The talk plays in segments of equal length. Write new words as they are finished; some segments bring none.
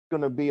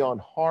going to be on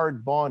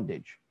hard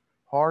bondage.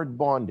 Hard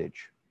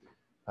bondage.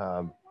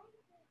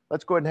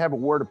 Let's go ahead and have a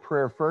word of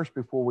prayer first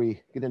before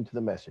we get into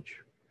the message.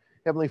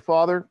 Heavenly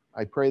Father,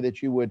 I pray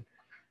that you would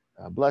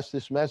bless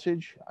this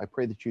message. I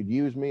pray that you'd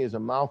use me as a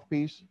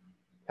mouthpiece.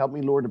 Help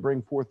me, Lord, to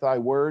bring forth thy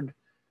word.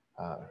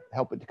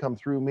 Help it to come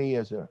through me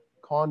as a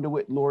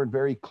conduit, Lord,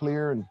 very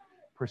clear and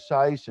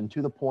precise and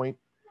to the point.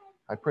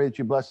 I pray that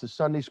you bless the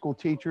Sunday school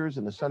teachers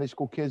and the Sunday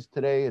school kids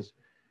today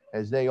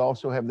as they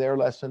also have their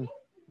lesson.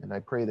 And I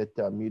pray that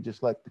you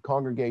just let the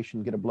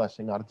congregation get a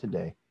blessing out of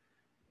today.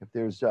 If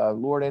there's,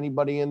 Lord,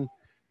 anybody in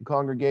the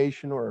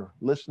congregation or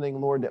listening,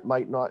 Lord, that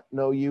might not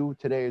know you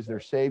today as their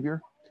Savior,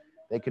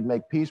 they could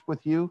make peace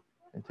with you.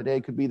 And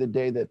today could be the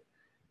day that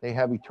they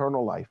have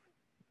eternal life.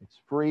 It's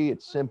free,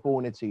 it's simple,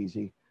 and it's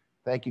easy.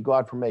 Thank you,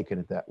 God, for making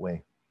it that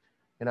way.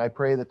 And I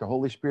pray that the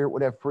Holy Spirit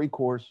would have free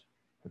course,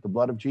 that the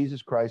blood of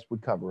Jesus Christ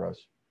would cover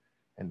us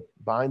and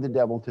bind the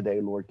devil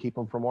today, Lord. Keep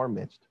him from our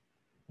midst.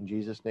 In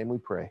Jesus' name we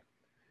pray.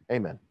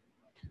 Amen.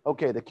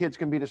 Okay, the kids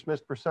can be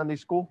dismissed for Sunday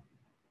school.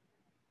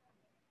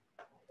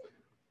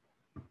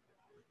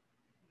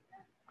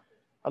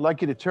 I'd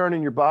like you to turn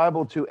in your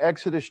Bible to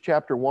Exodus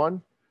chapter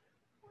 1.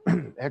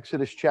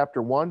 Exodus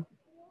chapter 1.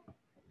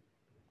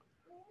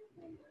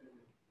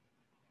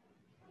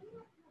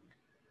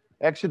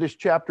 Exodus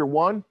chapter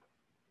 1.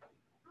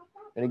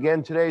 And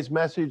again, today's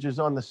message is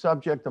on the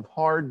subject of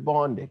hard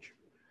bondage.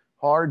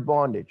 Hard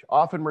bondage,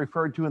 often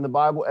referred to in the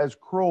Bible as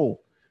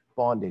cruel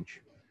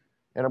bondage.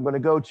 And I'm going to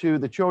go to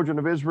the children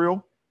of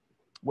Israel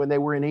when they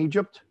were in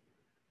Egypt.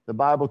 The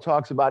Bible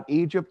talks about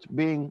Egypt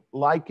being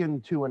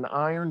likened to an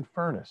iron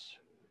furnace.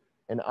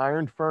 An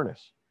iron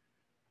furnace.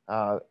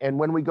 And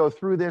when we go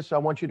through this, I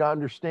want you to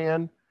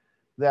understand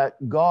that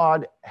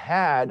God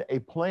had a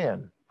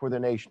plan for the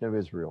nation of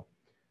Israel.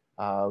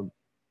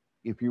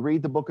 If you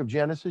read the book of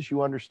Genesis,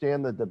 you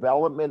understand the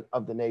development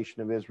of the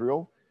nation of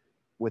Israel,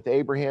 with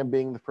Abraham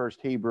being the first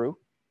Hebrew,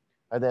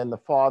 and then the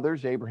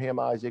fathers, Abraham,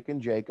 Isaac,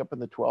 and Jacob,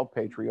 and the 12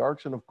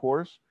 patriarchs. And of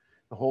course,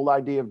 the whole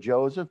idea of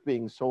Joseph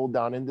being sold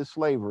down into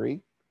slavery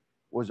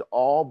was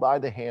all by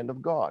the hand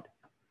of God.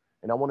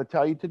 And I want to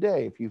tell you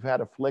today, if you've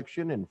had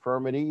affliction,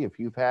 infirmity, if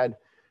you've had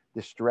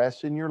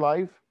distress in your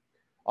life,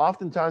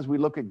 oftentimes we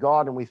look at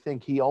God and we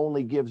think he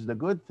only gives the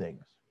good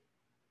things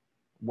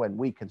when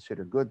we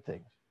consider good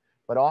things.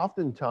 But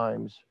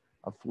oftentimes,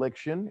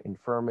 affliction,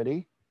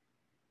 infirmity,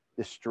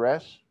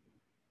 distress,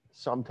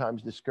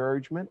 sometimes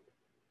discouragement,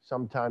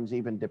 sometimes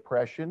even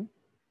depression,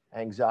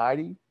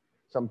 anxiety,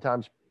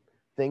 sometimes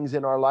things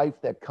in our life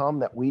that come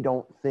that we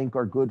don't think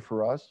are good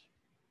for us.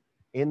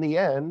 In the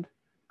end,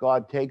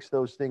 God takes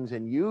those things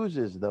and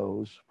uses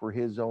those for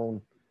his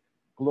own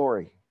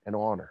glory and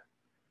honor.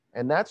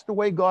 And that's the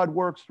way God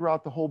works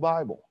throughout the whole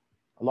Bible.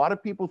 A lot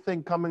of people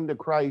think coming to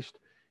Christ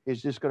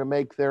is just going to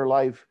make their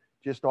life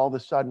just all of a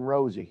sudden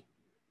rosy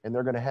and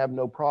they're going to have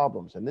no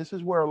problems. And this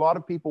is where a lot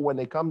of people, when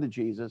they come to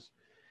Jesus,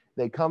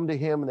 they come to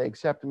him and they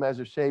accept him as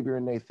their Savior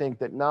and they think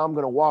that now I'm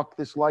going to walk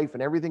this life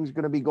and everything's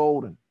going to be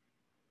golden.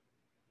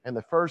 And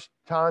the first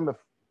time if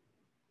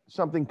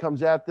something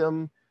comes at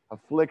them,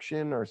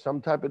 affliction or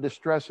some type of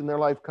distress in their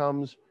life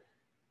comes,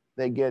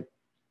 they get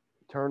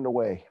turned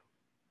away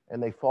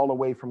and they fall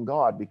away from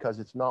God because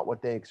it's not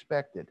what they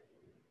expected.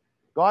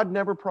 God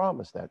never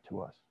promised that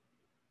to us.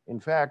 In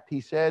fact, he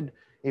said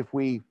if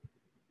we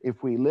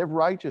live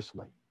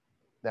righteously,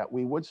 that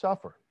we would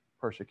suffer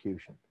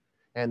persecution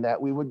and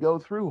that we would go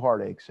through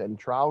heartaches and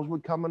trials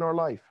would come in our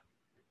life.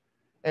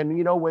 And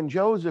you know, when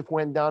Joseph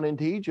went down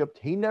into Egypt,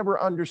 he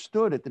never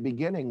understood at the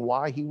beginning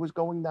why he was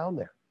going down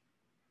there.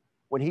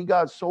 When he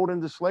got sold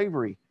into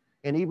slavery,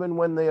 and even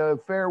when the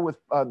affair with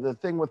the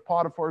thing with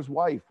Potiphar's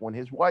wife, when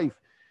his wife,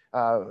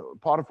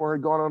 Potiphar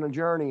had gone on a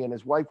journey and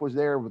his wife was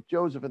there with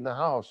Joseph in the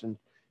house and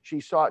she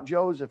sought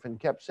Joseph and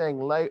kept saying,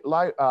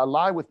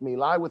 lie with me,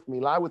 lie with me,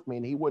 lie with me,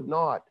 and he would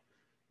not.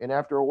 And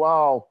after a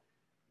while,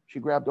 she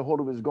grabbed a hold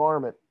of his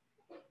garment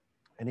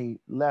and he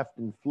left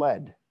and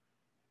fled.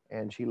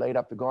 And she laid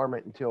up the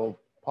garment until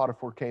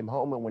Potiphar came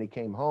home. And when he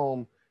came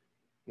home,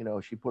 you know,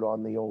 she put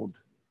on the old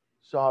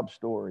sob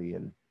story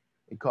and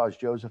it caused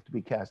Joseph to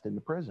be cast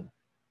into prison.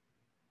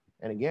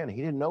 And again,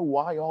 he didn't know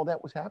why all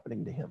that was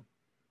happening to him,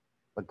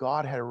 but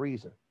God had a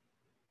reason.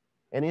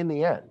 And in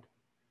the end,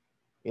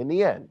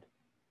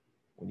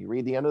 when you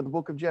read the end of the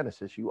book of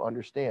Genesis, you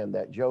understand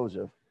that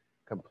Joseph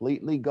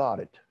completely got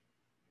it.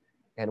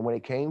 And when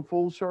it came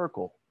full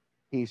circle,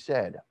 he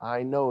said,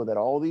 I know that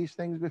all these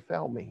things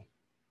befell me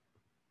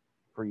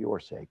for your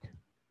sake,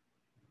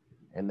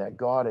 and that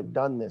God had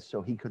done this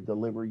so he could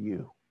deliver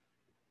you.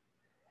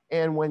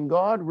 And when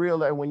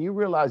you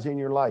realize in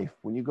your life,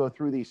 when you go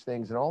through these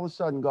things and all of a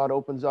sudden God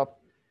opens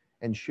up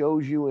and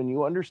shows you and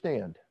you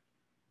understand,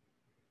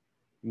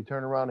 you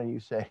turn around and you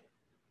say,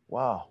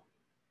 wow,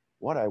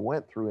 what I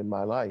went through in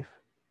my life,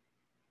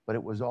 but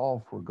it was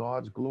all for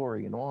God's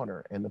glory and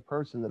honor. And the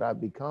person that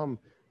I've become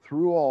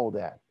through all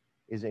that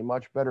is a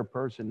much better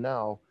person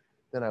now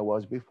than I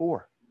was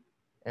before.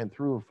 And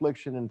through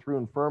affliction and through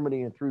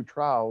infirmity and through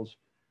trials,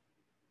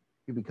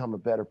 you become a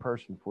better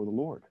person for the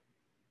Lord.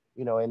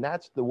 You know, and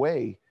that's the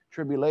way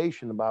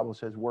Tribulation, the Bible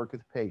says,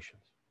 worketh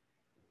patience,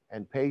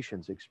 and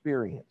patience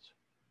experience,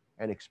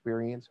 and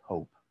experience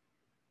hope.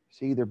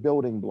 See, they're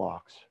building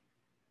blocks.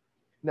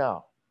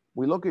 Now,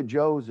 we look at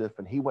Joseph,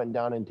 and he went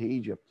down into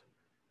Egypt.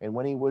 And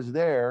when he was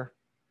there,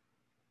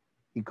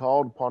 he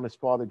called upon his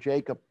father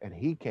Jacob, and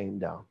he came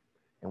down.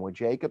 And when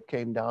Jacob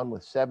came down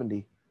with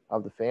 70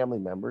 of the family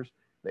members,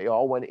 they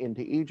all went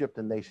into Egypt,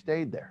 and they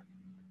stayed there.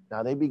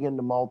 Now they begin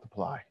to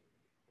multiply.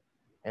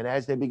 And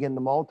as they begin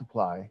to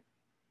multiply,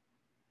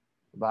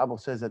 the Bible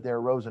says that there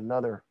arose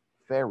another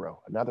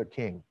Pharaoh, another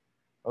king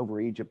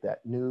over Egypt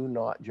that knew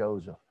not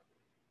Joseph.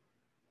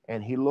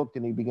 And he looked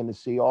and he began to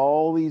see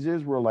all these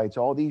Israelites,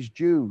 all these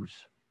Jews.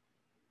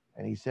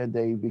 And he said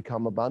they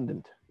become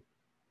abundant.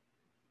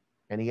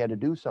 And he had to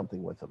do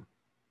something with them.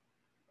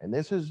 And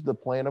this is the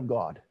plan of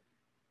God.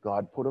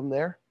 God put them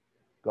there.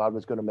 God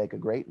was going to make a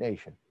great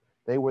nation.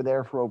 They were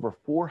there for over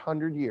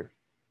 400 years.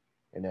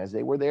 And as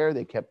they were there,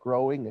 they kept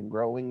growing and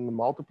growing and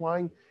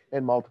multiplying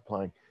and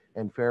multiplying.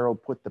 And Pharaoh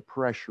put the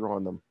pressure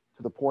on them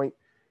to the point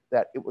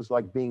that it was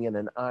like being in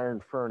an iron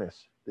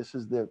furnace. This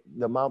is the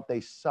amount they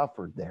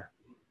suffered there.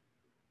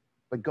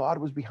 But God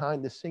was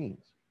behind the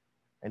scenes,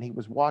 and he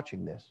was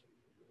watching this.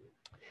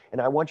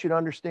 And I want you to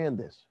understand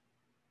this.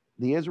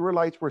 The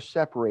Israelites were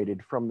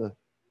separated from the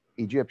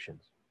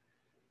Egyptians.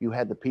 You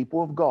had the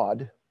people of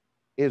God,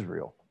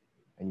 Israel,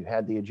 and you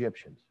had the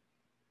Egyptians.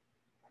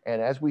 And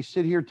as we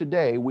sit here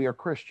today, we are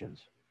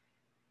Christians.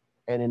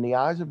 And in the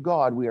eyes of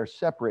God, we are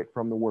separate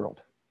from the world.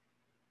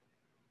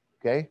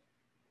 Okay?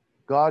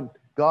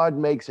 God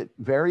makes it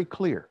very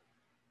clear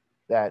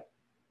that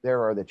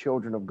there are the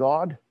children of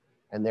God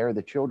and there are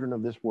the children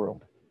of this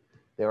world.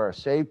 There are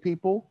saved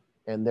people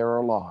and there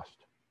are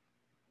lost.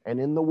 And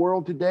in the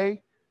world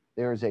today,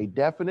 there is a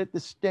definite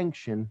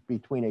distinction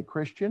between a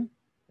Christian,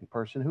 a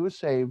person who is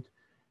saved,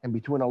 and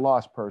between a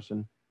lost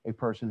person, a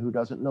person who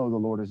doesn't know the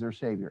Lord as their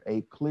Savior.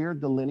 A clear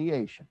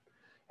delineation.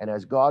 And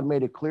as God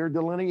made a clear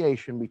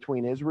delineation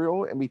between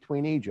Israel and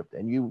between Egypt,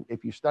 and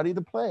if you study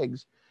the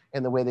plagues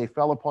and the way they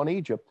fell upon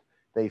Egypt,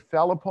 they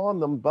fell upon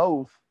them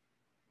both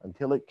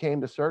until it came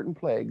to certain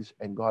plagues,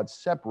 and God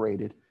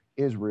separated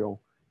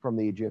Israel from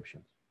the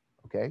Egyptians.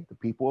 Okay? The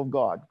people of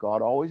God.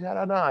 God always had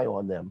an eye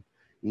on them,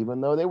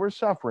 even though they were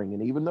suffering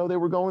and even though they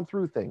were going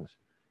through things.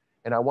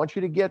 And I want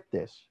you to get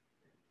this.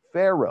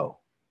 Pharaoh,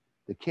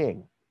 the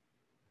king,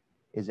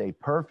 is a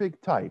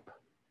perfect type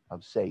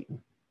of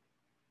Satan.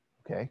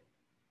 Okay?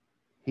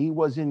 He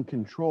was in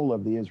control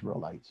of the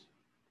Israelites,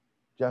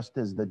 just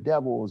as the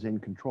devil is in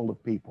control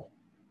of people.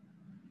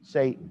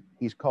 Satan,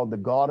 he's called the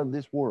God of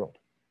this world.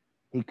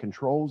 He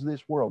controls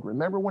this world.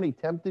 Remember when he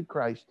tempted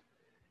Christ,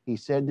 he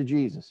said to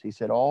Jesus, he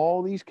said,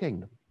 all these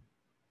kingdoms,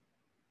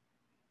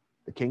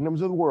 the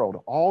kingdoms of the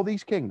world, all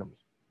these kingdoms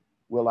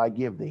will I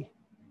give thee.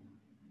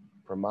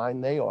 For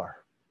mine they are.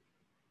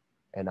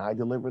 And I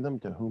deliver them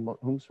to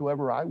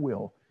whomsoever I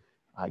will,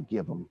 I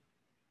give them.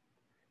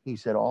 He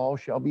said, all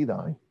shall be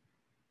thine.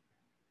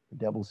 The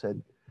devil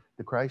said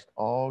to Christ,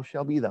 all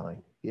shall be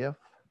thine, if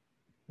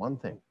one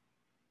thing,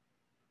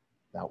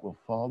 thou wilt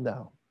fall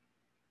down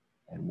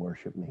and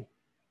worship me,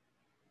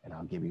 and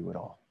I'll give you it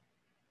all.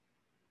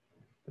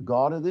 The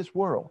God of this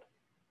world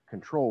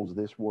controls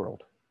this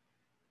world.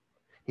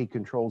 He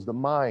controls the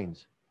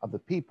minds of the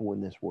people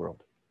in this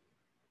world.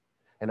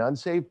 An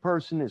unsaved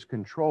person is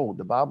controlled.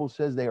 The Bible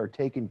says they are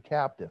taken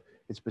captive.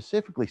 It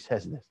specifically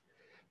says this.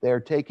 They are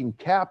taken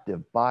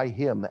captive by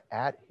him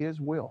at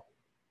his will.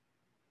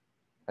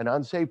 An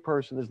unsaved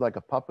person is like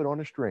a puppet on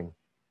a string.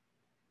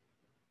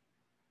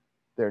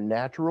 They're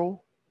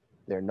natural.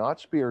 They're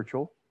not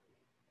spiritual.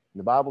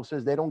 The Bible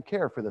says they don't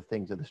care for the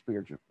things of the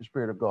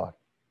Spirit of God.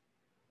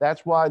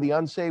 That's why the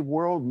unsaved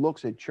world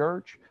looks at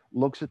church,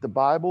 looks at the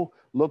Bible,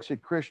 looks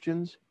at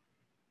Christians,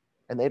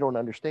 and they don't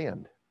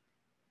understand.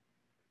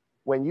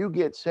 When you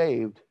get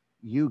saved,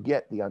 you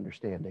get the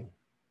understanding.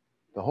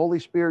 The Holy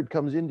Spirit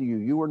comes into you.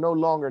 You are no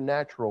longer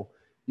natural.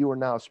 You are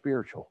now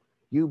spiritual.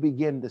 You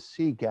begin to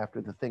seek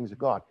after the things of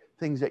God,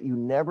 things that you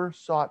never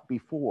sought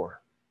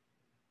before.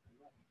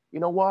 You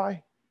know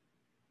why?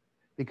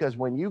 Because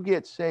when you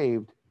get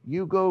saved,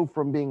 you go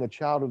from being a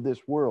child of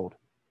this world.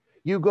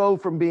 You go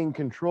from being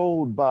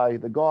controlled by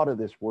the God of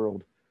this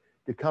world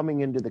to coming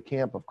into the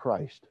camp of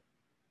Christ.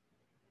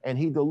 And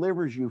he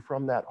delivers you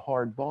from that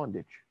hard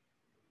bondage.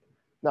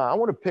 Now, I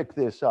want to pick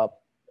this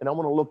up, and I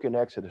want to look in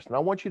Exodus. And I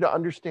want you to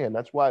understand,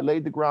 that's why I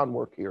laid the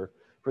groundwork here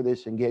for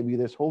this and gave you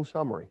this whole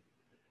summary.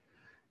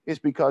 It's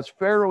because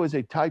Pharaoh is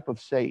a type of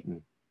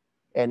Satan,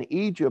 and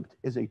Egypt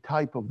is a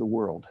type of the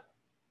world.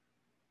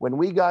 When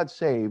we got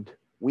saved,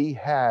 we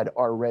had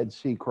our Red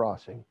Sea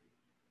crossing.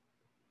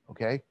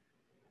 Okay?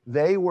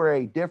 They were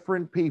a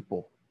different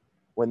people.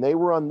 When they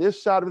were on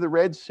this side of the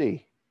Red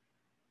Sea,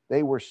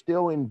 they were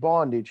still in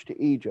bondage to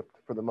Egypt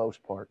for the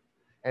most part.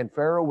 And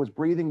Pharaoh was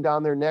breathing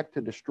down their neck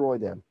to destroy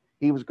them.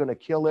 He was going to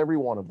kill every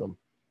one of them.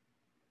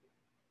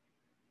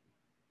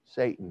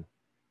 Satan,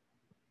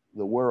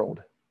 the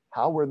world,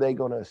 how were they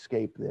going to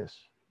escape this?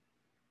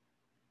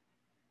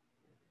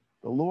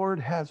 The Lord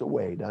has a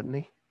way, doesn't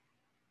he?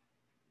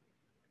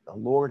 The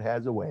Lord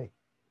has a way.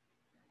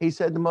 He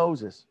said to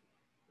Moses,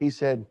 he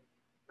said,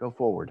 go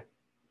forward.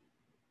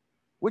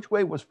 Which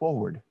way was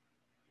forward?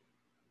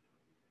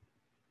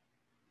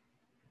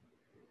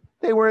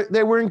 They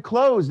were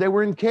enclosed. They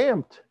were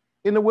encamped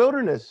in the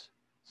wilderness.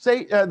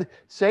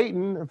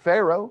 Satan,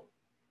 Pharaoh,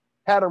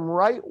 had them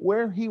right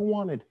where he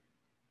wanted.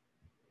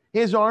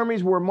 His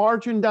armies were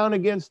marching down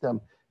against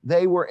them.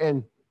 They were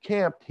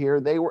encamped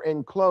here. They were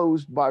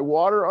enclosed by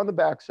water on the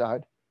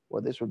backside.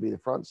 Well, this would be the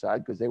front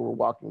side because they were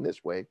walking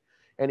this way.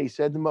 And he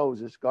said to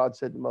Moses, God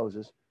said to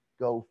Moses,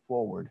 go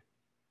forward.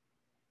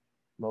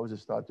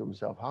 Moses thought to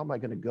himself, how am I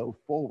going to go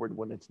forward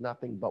when it's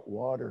nothing but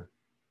water?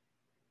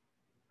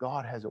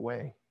 God has a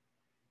way.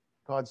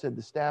 God said,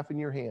 the staff in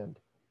your hand.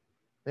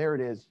 There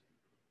it is,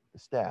 the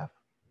staff.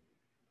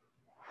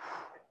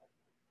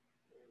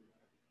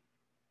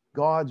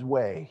 God's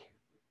way.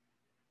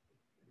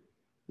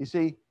 You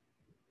see,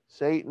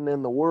 Satan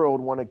and the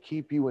world want to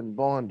keep you in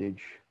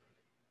bondage.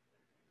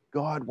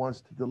 God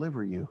wants to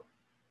deliver you.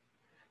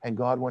 And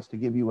God wants to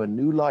give you a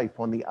new life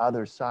on the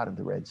other side of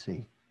the Red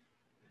Sea.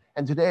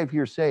 And today, if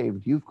you're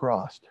saved, you've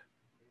crossed.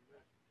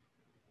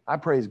 I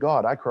praise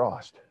God, I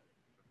crossed.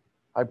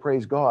 I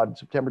praise God,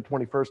 September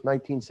 21st,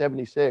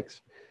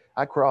 1976,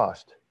 I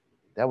crossed.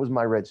 That was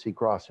my Red Sea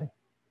crossing.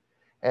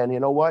 And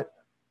you know what?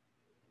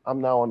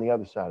 I'm now on the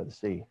other side of the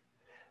sea.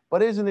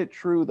 But isn't it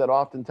true that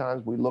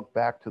oftentimes we look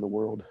back to the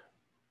world?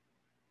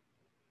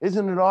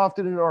 Isn't it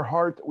often in our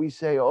heart that we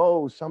say,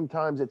 oh,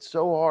 sometimes it's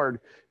so hard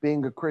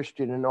being a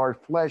Christian and our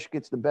flesh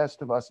gets the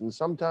best of us. And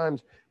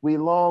sometimes we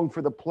long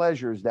for the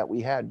pleasures that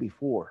we had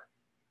before.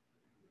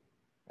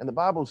 And the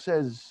Bible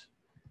says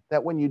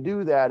that when you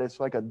do that, it's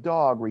like a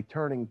dog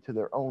returning to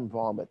their own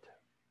vomit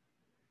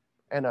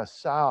and a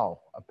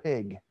sow, a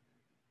pig,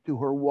 to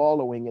her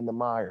wallowing in the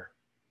mire.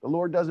 The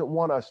Lord doesn't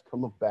want us to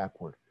look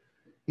backward.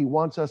 He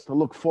wants us to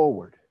look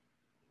forward.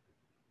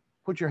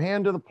 Put your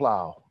hand to the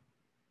plow.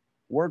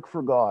 Work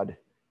for God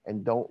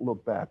and don't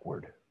look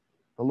backward.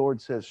 The Lord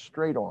says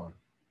straight on.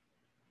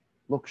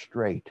 Look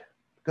straight.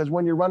 Because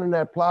when you're running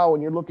that plow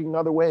and you're looking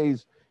other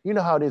ways, you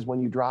know how it is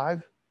when you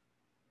drive.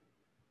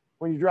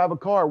 When you drive a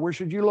car, where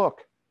should you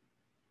look?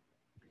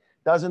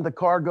 Doesn't the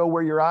car go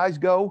where your eyes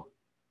go?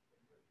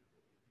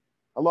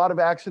 A lot of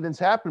accidents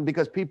happen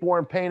because people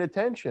aren't paying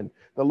attention.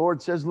 The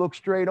Lord says look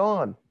straight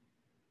on.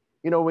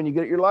 You know, when you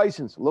get your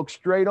license, look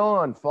straight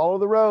on, follow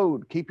the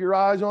road, keep your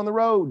eyes on the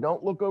road.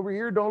 Don't look over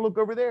here, don't look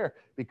over there,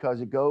 because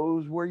it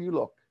goes where you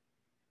look.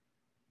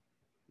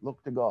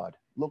 Look to God,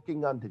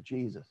 looking unto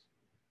Jesus.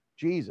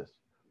 Jesus,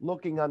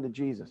 looking unto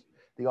Jesus,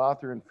 the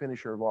author and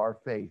finisher of our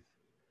faith,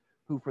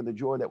 who for the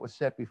joy that was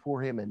set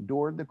before him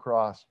endured the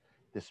cross,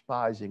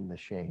 despising the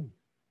shame,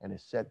 and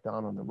is set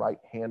down on the right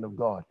hand of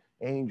God,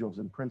 angels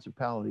and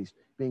principalities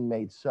being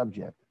made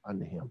subject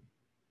unto him.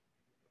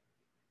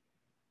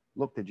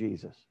 Look to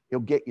Jesus.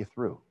 He'll get you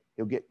through.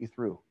 He'll get you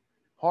through.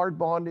 Hard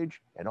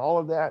bondage and all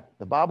of that,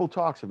 the Bible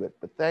talks of it.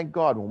 But thank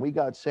God, when we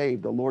got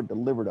saved, the Lord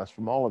delivered us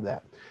from all of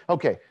that.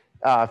 Okay,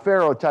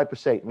 Pharaoh, type of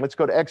Satan. Let's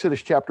go to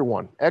Exodus chapter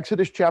 1.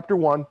 Exodus chapter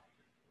 1,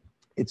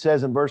 it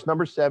says in verse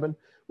number 7,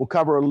 we'll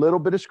cover a little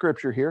bit of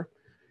scripture here.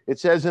 It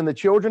says, and the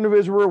children of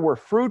Israel were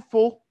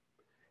fruitful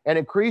and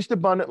increased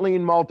abundantly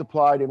and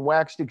multiplied and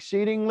waxed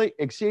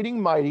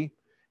exceeding mighty,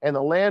 and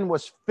the land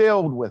was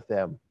filled with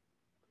them.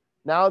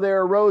 Now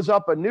there arose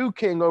up a new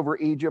king over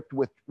Egypt,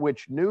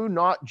 which knew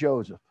not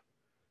Joseph.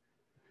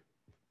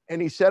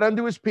 And he said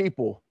unto his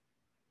people,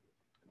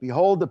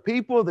 behold, the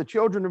people of the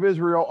children of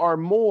Israel are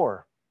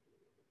more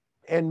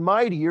and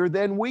mightier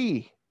than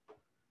we.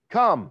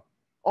 Come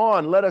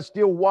on, let us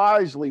deal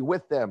wisely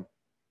with them,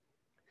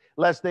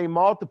 lest they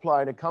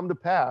multiply, and it come to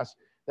pass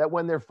that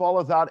when there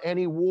falleth out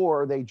any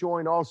war, they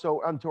join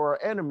also unto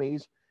our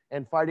enemies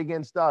and fight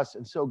against us,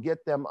 and so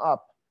get them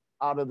up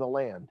out of the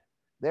land.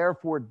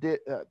 Therefore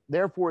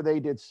they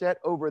did set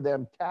over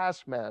them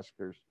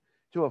taskmasters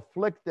to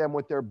afflict them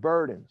with their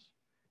burdens.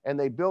 And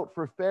they built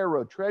for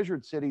Pharaoh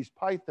treasured cities,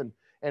 Pithom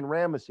and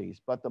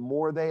Ramesses. But the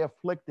more they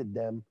afflicted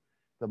them,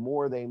 the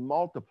more they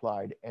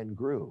multiplied and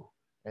grew.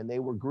 And they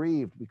were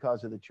grieved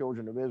because of the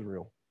children of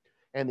Israel.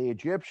 And the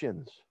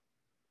Egyptians,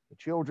 the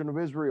children of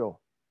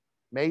Israel,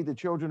 made the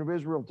children of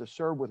Israel to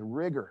serve with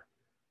rigor.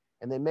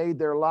 And they made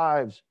their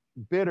lives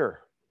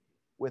bitter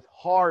with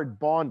hard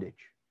bondage,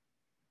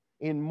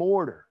 in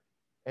mortar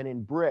and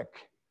in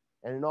brick,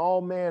 and in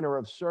all manner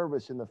of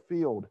service in the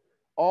field.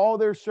 All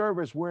their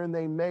service wherein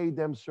they made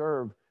them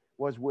serve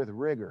was with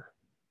rigor.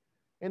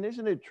 And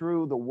isn't it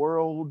true, the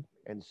world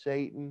and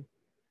Satan,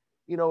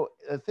 you know,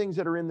 the things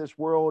that are in this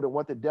world and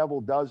what the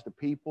devil does to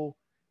people,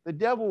 the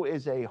devil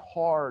is a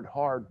hard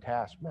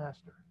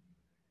taskmaster.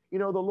 You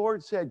know, the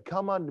Lord said,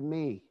 come unto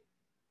me,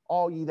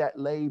 all ye that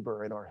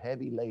labor and are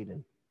heavy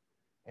laden,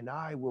 and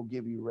I will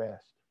give you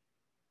rest.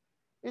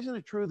 Isn't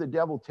it true the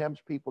devil tempts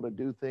people to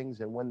do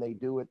things, and when they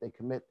do it, they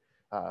commit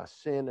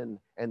sin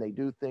and they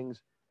do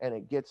things, and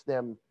it gets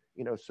them,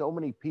 you know, so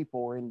many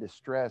people are in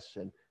distress,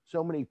 and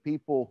so many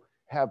people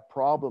have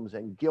problems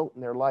and guilt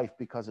in their life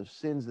because of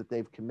sins that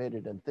they've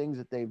committed and things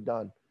that they've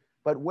done.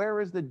 But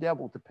where is the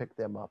devil to pick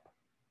them up?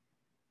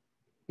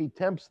 He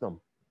tempts them.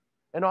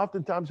 And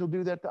oftentimes he'll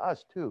do that to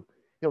us too.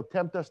 He'll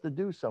tempt us to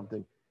do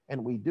something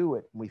and we do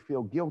it and we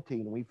feel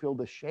guilty and we feel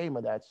the shame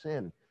of that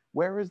sin.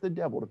 Where is the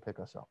devil to pick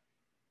us up?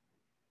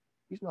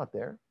 He's not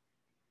there.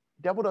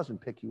 The devil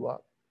doesn't pick you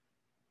up.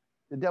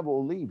 The devil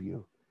will leave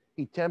you.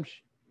 He tempts,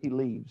 he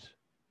leaves.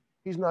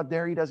 He's not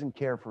there. He doesn't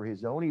care for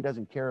his own. He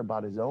doesn't care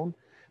about his own.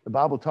 The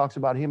Bible talks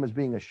about him as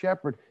being a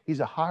shepherd.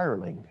 He's a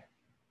hireling.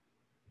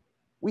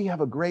 We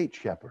have a great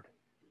shepherd,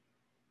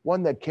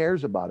 one that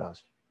cares about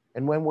us.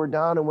 And when we're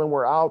down and when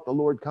we're out, the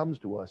Lord comes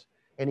to us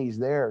and he's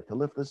there to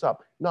lift us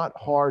up. Not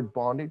hard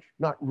bondage,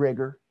 not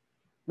rigor,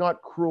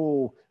 not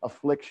cruel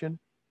affliction.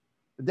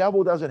 The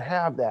devil doesn't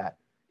have that.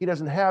 He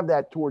doesn't have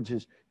that towards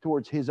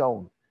his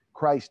own.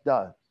 Christ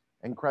does.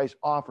 And Christ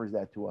offers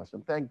that to us.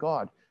 And thank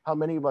God, how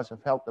many of us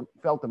have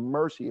felt the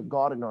mercy of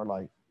God in our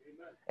life.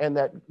 And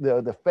that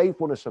the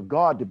faithfulness of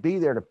God to be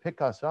there to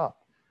pick us up.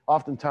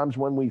 Oftentimes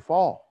when we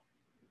fall,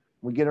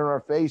 we get on our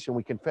face and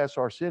we confess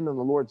our sin and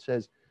the Lord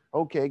says,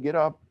 okay, get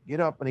up.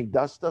 And he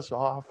dusts us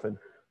off. And,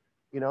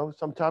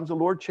 sometimes the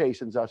Lord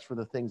chastens us for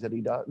the things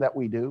that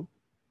we do,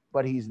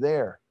 but he's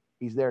there.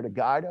 He's there to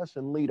guide us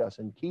and lead us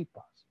and keep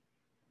us.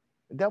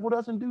 The devil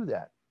doesn't do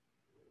that.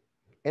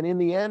 And in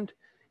the end,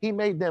 he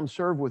made them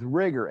serve with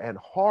rigor and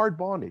hard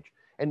bondage.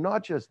 And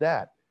not just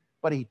that,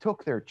 but he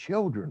took their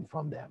children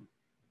from them.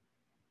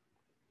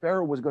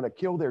 Pharaoh was going to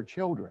kill their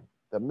children,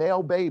 the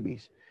male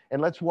babies.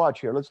 And let's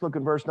watch here. Let's look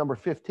at verse number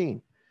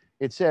 15.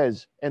 It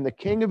says, and the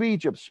king of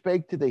Egypt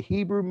spake to the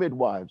Hebrew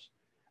midwives,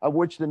 of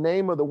which the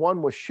name of the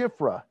one was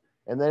Shiphrah,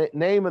 and the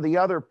name of the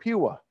other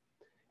Puah.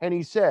 And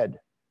he said,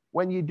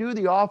 when you do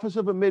the office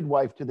of a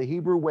midwife to the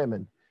Hebrew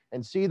women,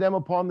 and see them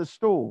upon the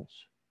stools,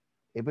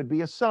 if it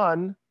be a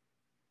son,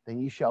 then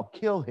ye shall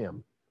kill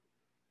him.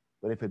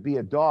 But if it be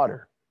a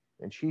daughter,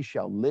 then she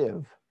shall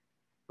live.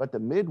 But the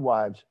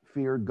midwives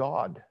feared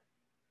God,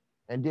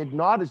 and did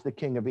not as the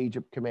king of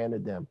Egypt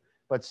commanded them,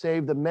 but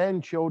saved the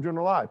men, children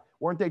alive.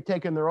 Weren't they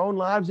taking their own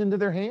lives into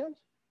their hands?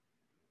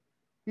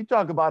 You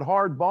talk about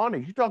hard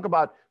bondage. You talk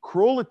about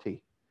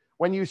cruelty.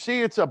 When you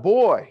see it's a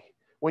boy,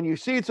 when you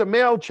see it's a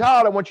male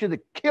child, I want you to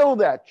kill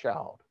that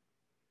child.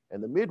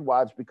 And the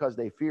midwives, because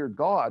they feared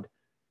God,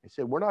 they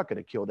said, we're not going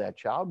to kill that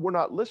child. We're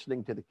not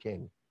listening to the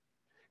king.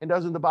 And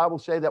doesn't the Bible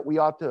say that we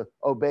ought to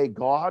obey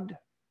God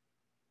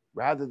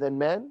rather than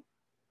men?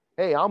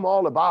 Hey, I'm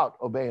all about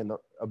obeying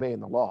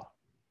the law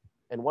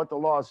and what the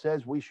law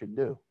says we should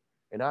do.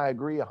 And I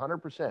agree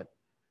 100%.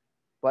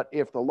 But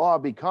if the law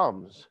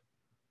becomes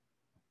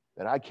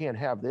that I can't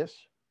have this,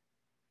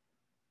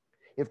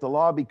 if the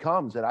law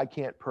becomes that I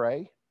can't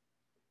pray,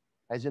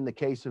 as in the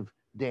case of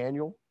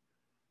Daniel,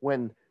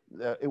 when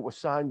it was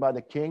signed by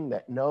the king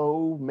that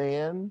no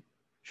man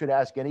should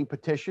ask any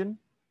petition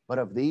but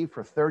of thee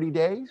for 30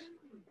 days,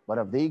 but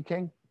of thee,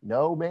 king,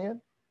 no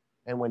man.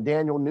 And when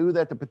Daniel knew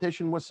that the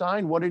petition was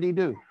signed, what did he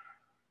do?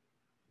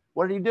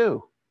 What did he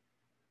do?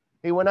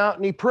 He went out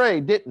and he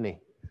prayed, didn't he?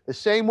 The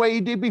same way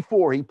he did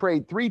before. He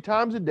prayed 3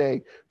 times a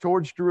day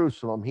towards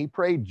Jerusalem. He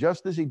prayed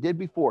just as he did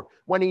before.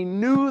 When he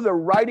knew the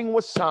writing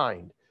was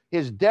signed,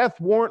 his death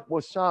warrant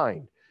was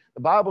signed.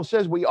 The Bible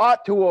says we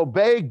ought to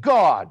obey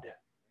God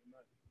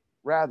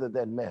rather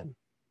than men.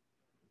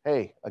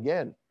 Hey,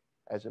 again,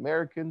 as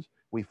Americans,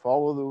 we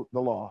follow the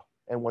law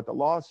and what the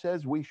law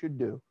says we should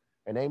do.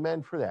 And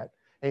amen for that.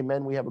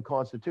 Amen, we have a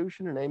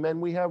constitution, and amen,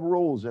 we have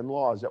rules and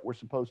laws that we're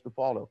supposed to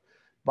follow.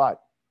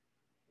 But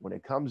when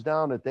it comes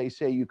down that they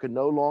say you can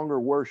no longer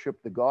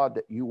worship the God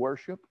that you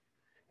worship,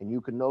 and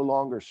you can no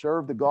longer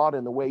serve the God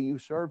in the way you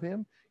serve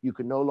him, you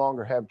can no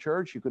longer have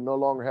church, you can no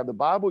longer have the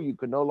Bible, you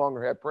can no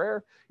longer have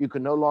prayer, you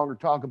can no longer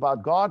talk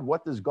about God,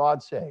 what does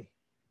God say?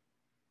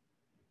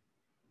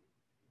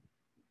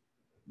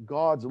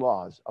 God's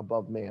laws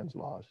above man's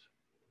laws.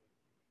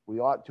 We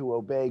ought to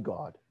obey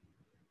God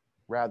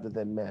rather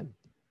than men,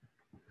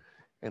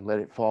 and let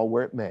it fall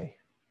where it may.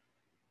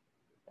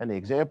 And the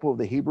example of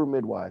the Hebrew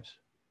midwives,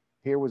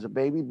 here was a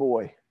baby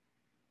boy.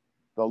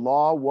 The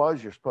law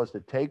was you're supposed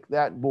to take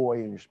that boy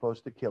and you're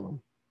supposed to kill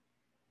him.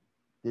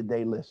 Did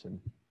they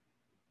listen?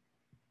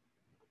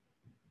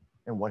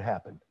 And what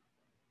happened?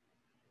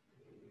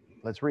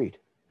 Let's read.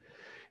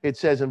 It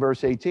says in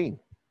verse 18,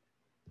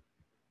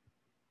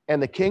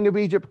 and the king of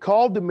Egypt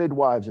called the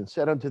midwives and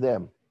said unto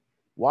them,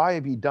 why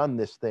have ye done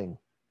this thing,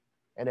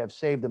 and have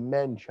saved the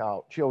men,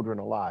 children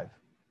alive?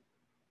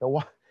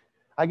 Now,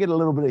 I get a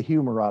little bit of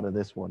humor out of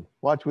this one.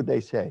 Watch what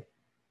they say.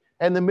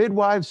 And the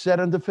midwives said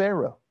unto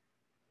Pharaoh,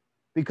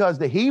 because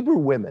the Hebrew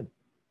women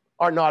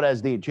are not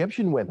as the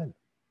Egyptian women,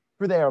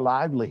 for they are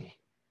lively,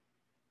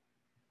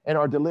 and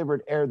are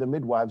delivered ere the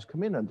midwives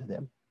come in unto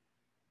them.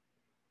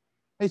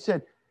 They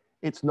said,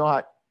 it's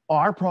not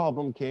our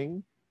problem,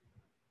 king.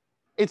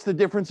 It's the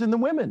difference in the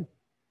women.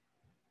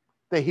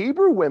 The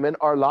Hebrew women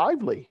are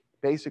lively.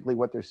 Basically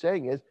what they're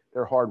saying is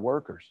they're hard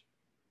workers.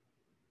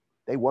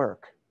 They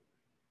work.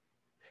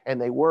 And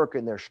they work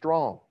and they're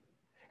strong.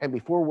 And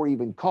before we're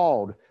even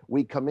called,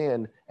 we come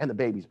in and the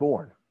baby's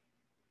born.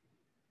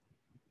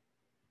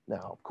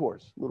 Now, of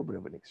course, a little bit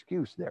of an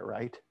excuse there,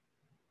 right?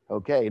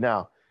 Okay,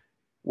 now,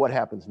 what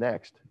happens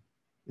next?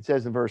 It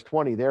says in verse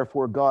 20,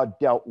 therefore God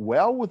dealt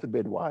well with the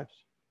midwives,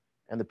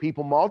 and the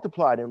people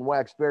multiplied and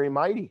waxed very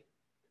mighty.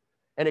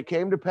 And it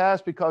came to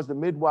pass, because the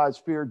midwives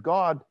feared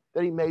God,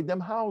 that he made them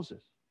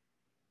houses.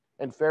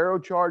 And Pharaoh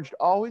charged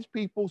all his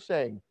people,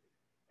 saying,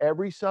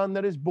 every son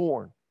that is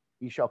born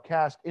he shall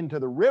cast into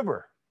the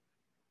river,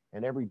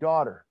 and every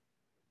daughter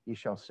he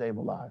shall save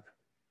alive.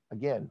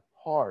 Again,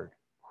 hard,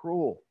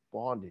 cruel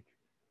bondage,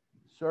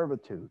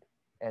 servitude,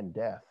 and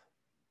death.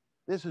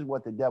 This is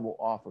what the devil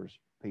offers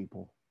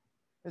people.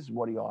 This is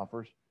what he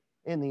offers.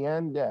 In the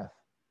end, death.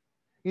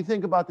 You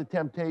think about the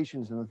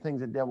temptations and the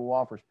things the devil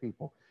offers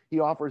people.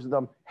 He offers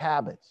them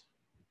habits.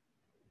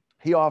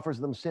 He offers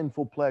them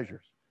sinful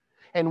pleasures.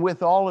 And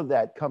with all of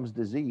that comes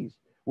disease.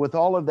 With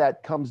all of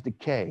that comes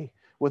decay.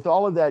 With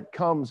all of that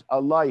comes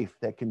a life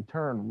that can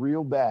turn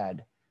real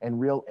bad and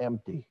real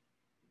empty.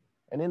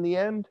 And in the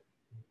end,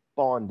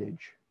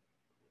 bondage.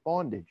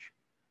 Bondage.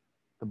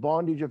 The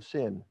bondage of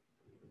sin.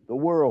 The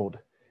world.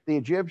 The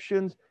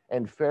Egyptians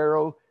and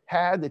Pharaoh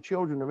had the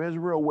children of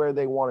Israel where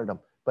they wanted them.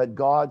 But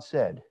God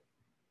said,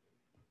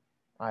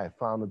 I have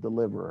found a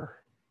deliverer.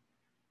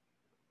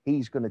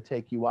 He's going to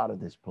take you out of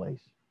this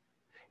place.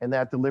 And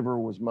that deliverer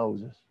was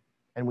Moses.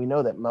 And we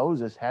know that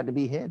Moses had to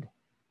be hid.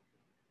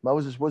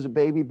 Moses was a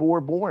baby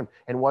born.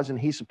 And wasn't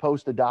he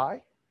supposed to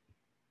die?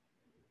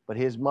 But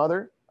his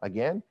mother,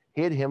 again,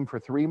 hid him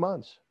for 3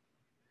 months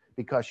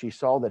because she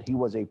saw that he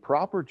was a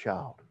proper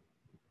child.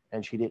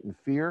 And she didn't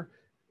fear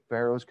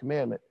Pharaoh's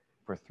commandment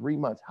for 3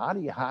 months. How do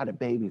you hide a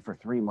baby for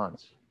 3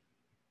 months?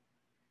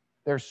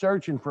 They're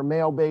searching for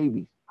male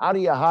babies. How do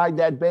you hide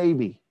that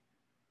baby?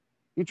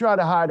 You try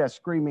to hide a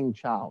screaming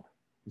child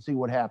and see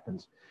what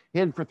happens.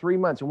 Hid for 3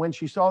 months. And when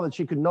she saw that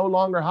she could no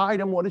longer hide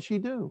him, what did she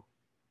do?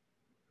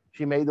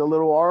 She made the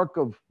little ark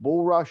of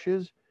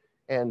bulrushes,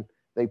 and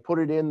they put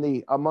it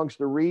in amongst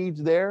the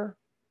reeds there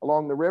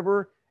along the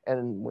river.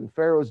 And when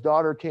Pharaoh's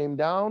daughter came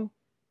down,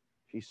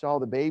 she saw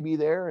the baby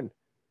there, and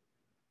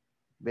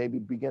the baby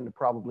began to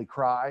probably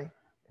cry.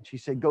 And she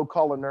said, go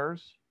call a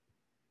nurse.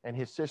 And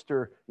his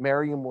sister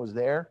Miriam was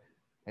there.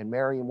 And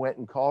Miriam went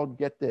and called,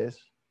 get this,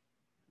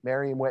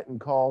 Miriam went and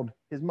called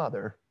his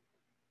mother,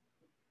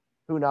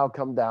 who now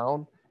come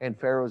down. And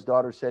Pharaoh's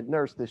daughter said,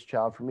 nurse this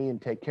child for me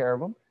and take care of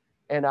him,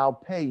 and I'll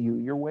pay you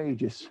your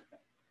wages.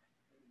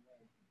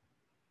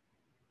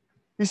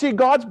 You see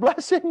God's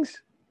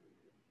blessings?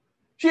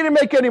 She didn't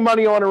make any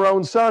money on her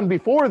own son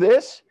before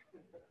this.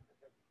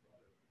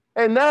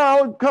 And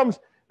now comes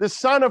the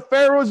son of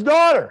Pharaoh's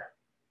daughter.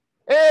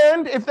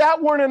 And if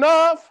that weren't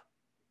enough,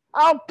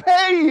 I'll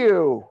pay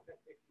you.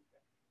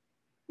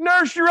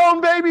 Nurse your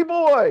own baby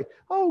boy.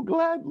 Oh,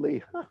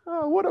 gladly.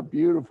 What a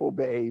beautiful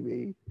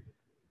baby.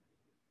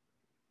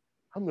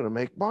 I'm going to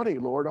make money,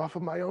 Lord, off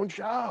of my own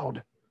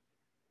child.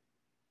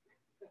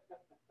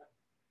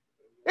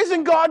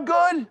 Isn't God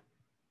good?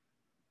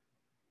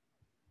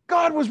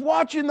 God was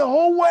watching the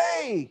whole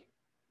way.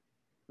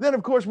 Then,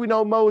 of course, we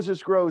know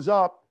Moses grows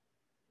up,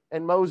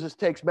 and Moses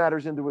takes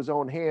matters into his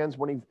own hands.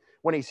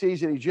 When he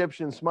sees an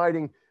Egyptian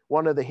smiting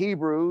one of the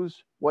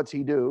Hebrews, what's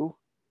he do?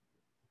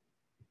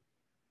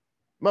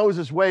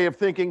 Moses' way of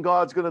thinking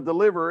God's going to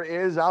deliver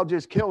is, I'll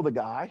just kill the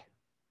guy.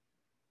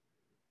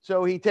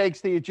 So he takes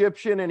the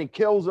Egyptian and he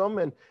kills him,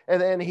 and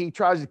then he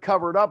tries to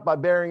cover it up by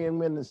burying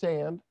him in the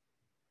sand.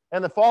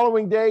 And the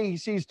following day, he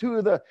sees two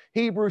of the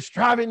Hebrews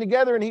striving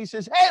together, and he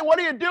says, hey, what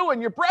are you doing?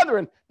 Your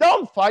brethren,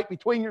 don't fight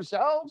between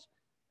yourselves.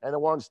 And the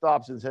one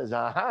stops and says,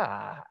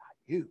 aha,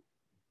 you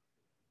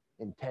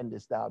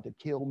intendest thou to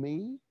kill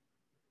me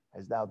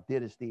as thou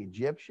didst the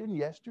Egyptian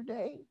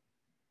yesterday?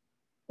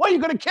 What, are you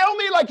going to kill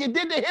me like you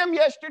did to him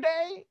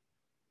yesterday?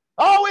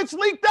 Oh, it's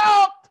leaked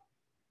out.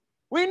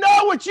 We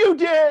know what you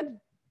did.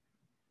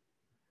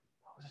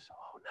 Moses,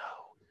 oh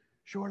no,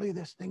 surely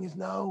this thing is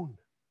known.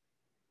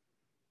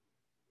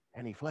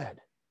 And he fled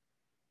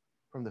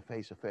from the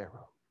face of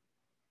Pharaoh.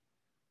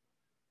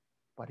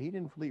 But he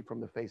didn't flee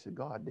from the face of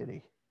God, did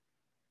he?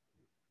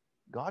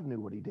 God knew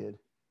what he did.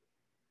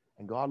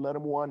 And God let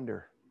him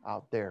wander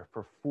out there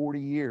for 40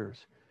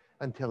 years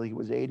until he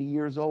was 80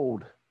 years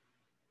old.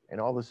 And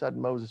all of a sudden,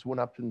 Moses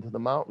went up into the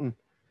mountain,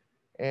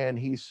 and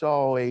he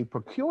saw a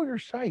peculiar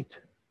sight.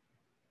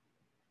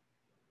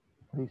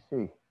 What do you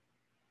see?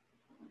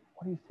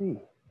 What do you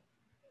see?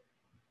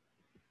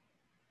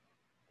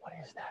 What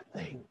is that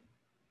thing?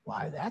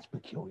 Why, that's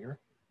peculiar.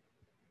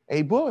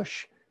 A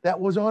bush that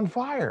was on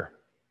fire.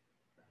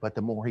 But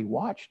the more he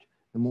watched,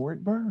 the more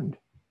it burned,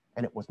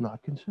 and it was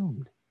not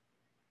consumed.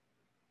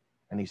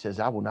 And he says,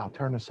 I will now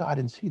turn aside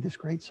and see this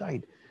great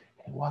sight.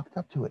 And he walked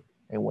up to it.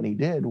 And when he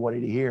did, what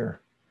did he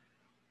hear?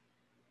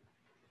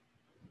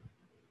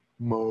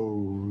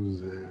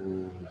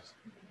 Moses.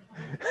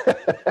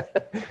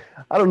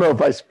 I don't know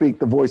if I speak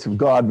the voice of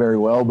God very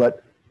well,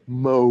 but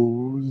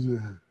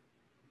Moses.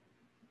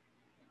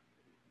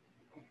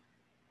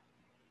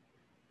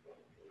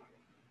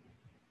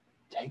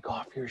 Take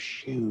off your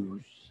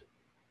shoes.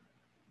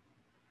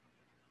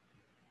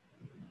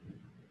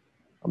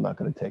 I'm not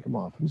going to take them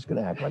off. I'm just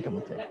going to act like I'm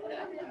going to take them.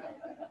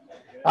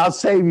 I'll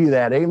save you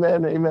that.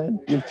 Amen. Amen.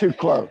 You're too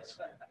close.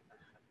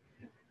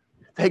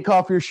 Take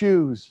off your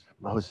shoes.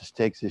 Moses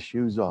takes his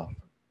shoes off.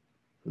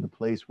 For the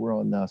place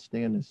whereon thou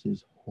standest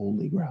is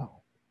holy ground.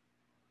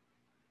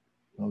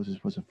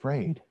 Moses was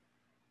afraid.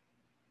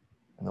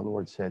 And the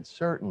Lord said,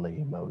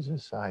 certainly,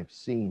 Moses, I've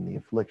seen the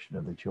affliction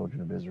of the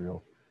children of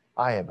Israel.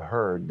 I have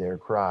heard their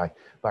cry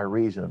by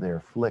reason of their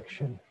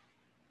affliction.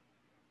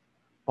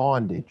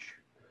 Bondage,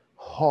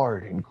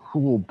 hard and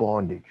cruel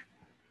bondage.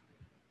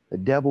 The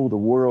devil, the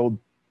world,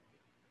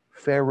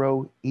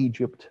 Pharaoh,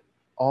 Egypt,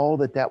 all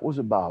that was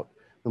about,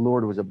 the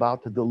Lord was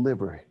about to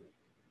deliver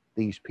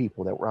these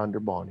people that were under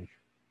bondage.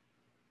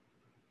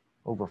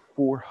 Over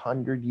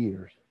 400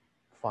 years,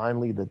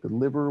 finally the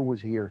deliverer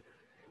was here,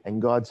 and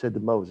God said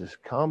to Moses,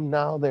 come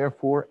now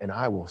therefore, and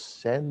I will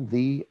send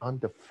thee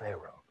unto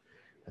Pharaoh,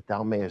 that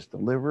thou mayest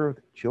deliver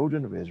the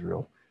children of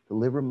Israel,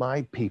 deliver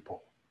my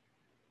people.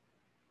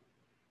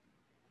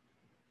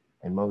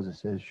 And Moses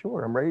says,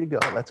 sure, I'm ready to go.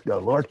 Let's go,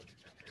 Lord.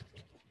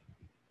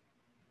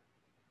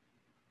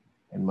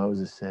 And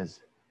Moses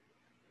says,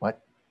 what?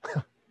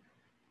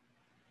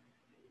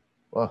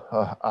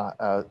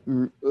 Well,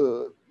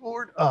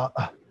 Lord,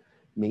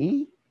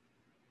 me?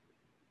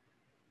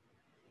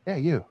 Yeah,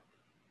 you.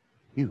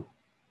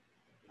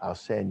 I'll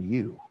send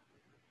you.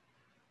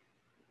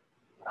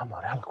 I'm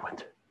not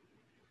eloquent.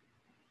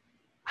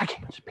 I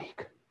can't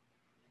speak.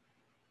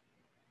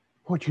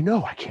 Lord, you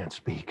know I can't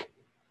speak.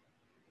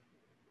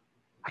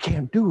 I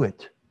can't do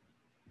it.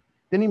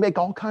 Didn't he make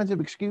all kinds of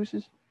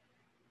excuses?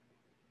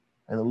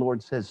 And the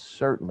Lord says,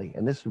 certainly,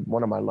 and this is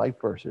one of my life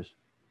verses,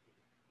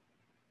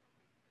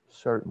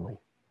 certainly.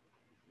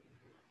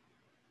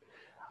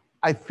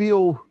 I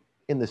feel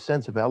in the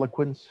sense of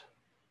eloquence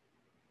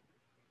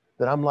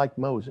that I'm like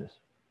Moses.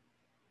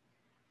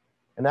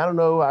 And I don't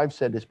know, I've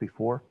said this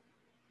before.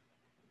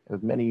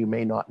 As many of you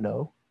may not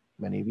know,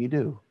 many of you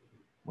do.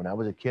 When I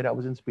was a kid, I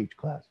was in speech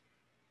class.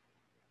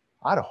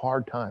 I had a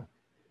hard time.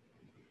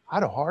 I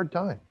had a hard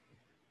time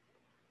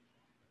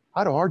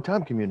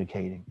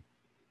communicating.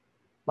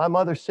 My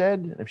mother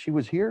said, if she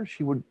was here,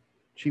 she would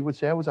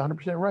say I was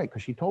 100% right,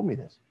 because she told me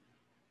this.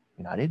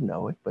 And I didn't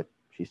know it, but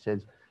she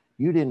says,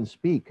 you didn't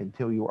speak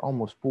until you were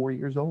almost 4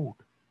 years old.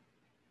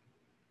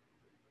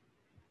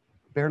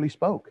 Barely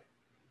spoke.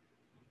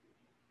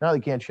 Now they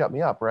can't shut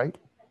me up, right?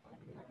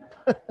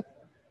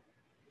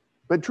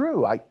 But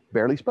true, I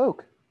barely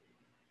spoke.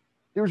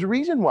 There was a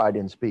reason why I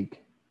didn't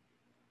speak.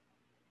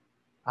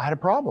 I had a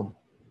problem.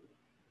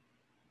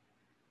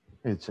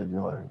 It's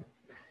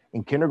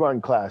in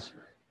kindergarten class,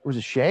 it was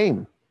a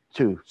shame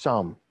to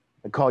some.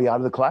 They call you out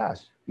of the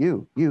class.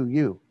 You.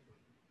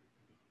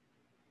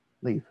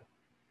 Leave.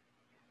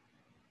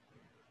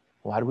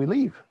 Why do we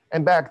leave?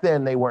 And back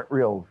then they weren't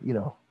real,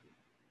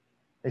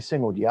 they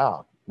singled you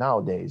out.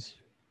 Nowadays,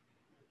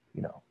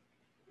 you know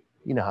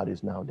how it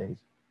is nowadays.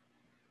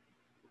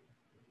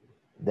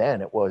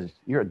 Then it was,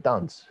 you're a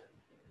dunce.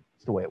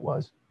 That's the way it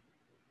was.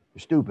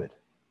 You're stupid.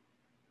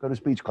 Go to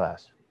speech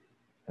class.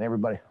 And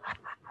everybody,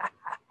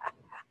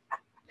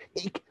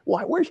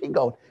 where's he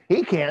going?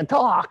 He can't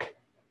talk.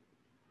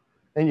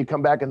 Then you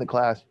come back in the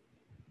class.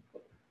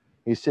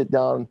 You sit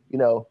down,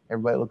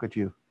 everybody look at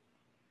you.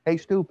 Hey,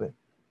 stupid.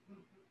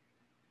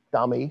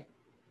 Dummy.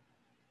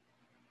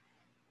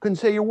 Couldn't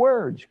say your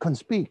words. Couldn't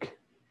speak.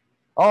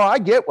 Oh, I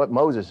get what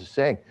Moses is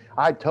saying.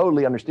 I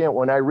totally understand.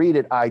 When I read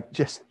it, I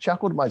just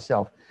chuckle to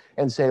myself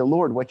and say,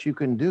 Lord, what you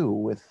can do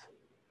with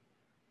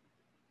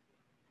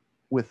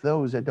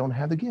those that don't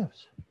have the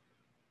gifts.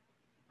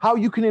 How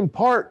you can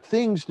impart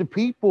things to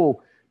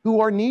people who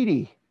are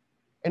needy,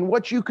 and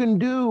what you can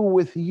do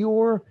with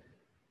your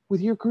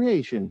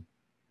creation.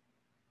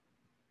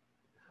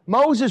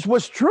 Moses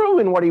was true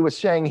in what he was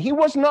saying. He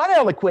was not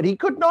eloquent. He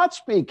could not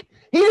speak.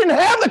 He didn't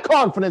have the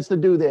confidence to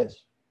do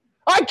this.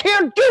 I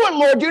can't do it,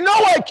 Lord. You know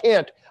I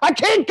can't. I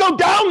can't go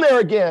down there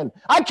again.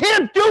 I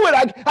can't do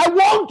it. I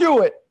won't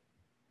do it.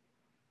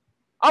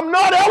 I'm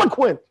not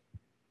eloquent.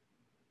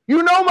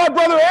 You know my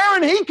brother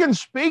Aaron, he can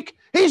speak.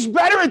 He's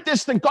better at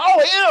this than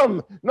call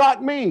him,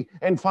 not me.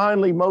 And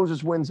finally,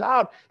 Moses wins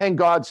out, and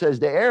God says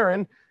to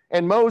Aaron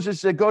and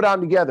Moses said, go down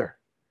together.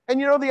 And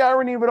you know the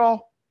irony of it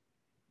all?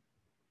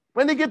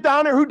 When they get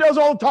down there, who does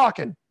all the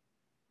talking?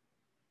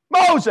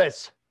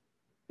 Moses.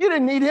 You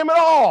didn't need him at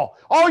all.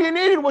 All you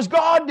needed was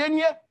God, didn't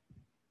you?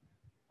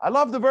 I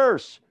love the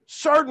verse.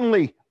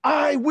 Certainly,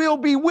 I will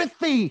be with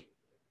thee.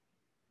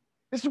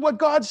 This is what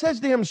God says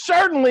to him.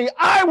 Certainly,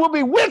 I will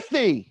be with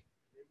thee.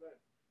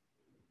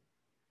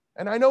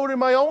 And I know it in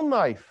my own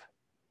life.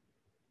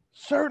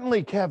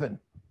 Certainly, Kevin,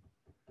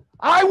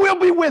 I will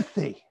be with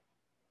thee.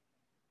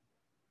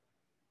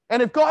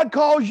 And if God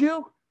calls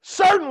you,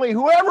 certainly,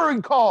 whoever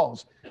he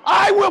calls,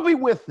 I will be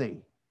with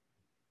thee.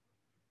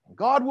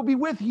 God will be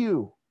with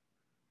you.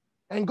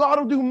 And God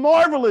will do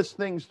marvelous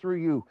things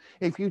through you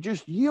if you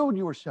just yield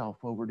yourself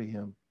over to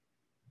him.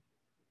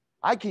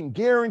 I can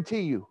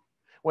guarantee you,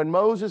 when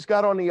Moses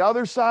got on the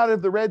other side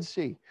of the Red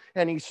Sea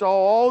and he saw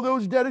all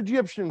those dead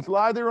Egyptians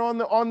lie there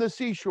on the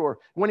seashore,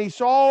 when he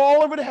saw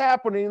all of it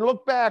happen and he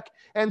looked back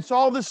and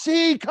saw the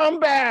sea come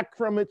back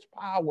from its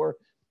power,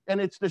 and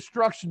its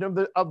destruction of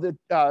the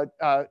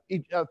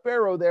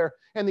Pharaoh there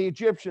and the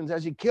Egyptians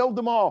as he killed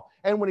them all.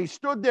 And when he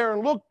stood there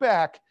and looked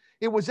back,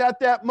 it was at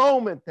that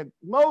moment that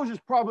Moses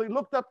probably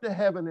looked up to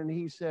heaven and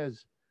he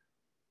says,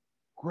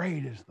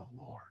 "Great is the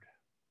Lord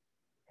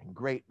and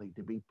greatly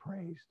to be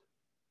praised."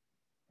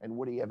 And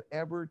would he have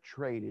ever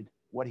traded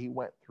what he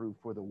went through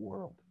for the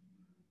world?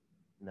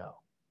 No.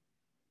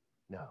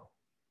 No.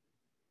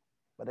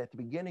 But at the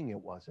beginning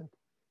it wasn't.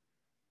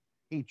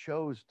 He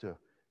chose to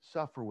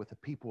suffer with the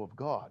people of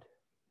God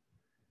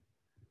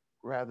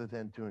rather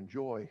than to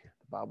enjoy,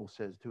 the Bible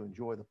says, to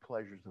enjoy the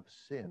pleasures of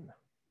sin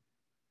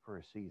for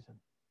a season.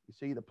 You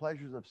see, the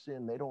pleasures of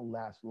sin, they don't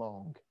last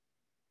long.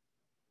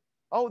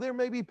 Oh, there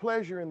may be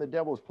pleasure in the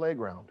devil's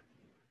playground.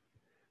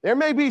 There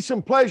may be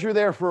some pleasure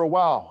there for a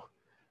while,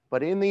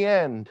 but in the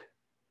end,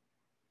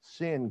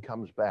 sin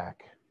comes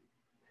back.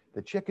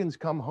 The chickens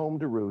come home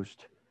to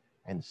roost,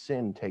 and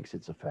sin takes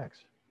its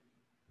effects.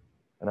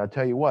 And I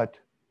tell you what,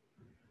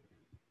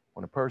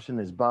 when a person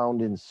is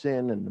bound in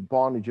sin and the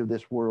bondage of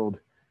this world,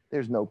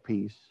 there's no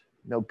peace,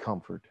 no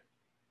comfort,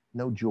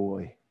 no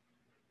joy.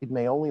 It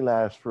may only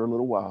last for a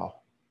little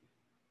while.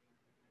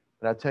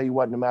 But I tell you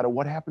what, no matter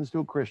what happens to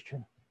a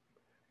Christian,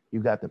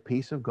 you've got the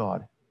peace of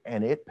God,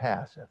 and it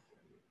passeth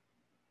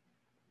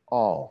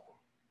all.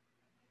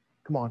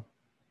 Come on.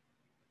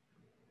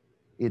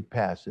 It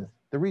passeth.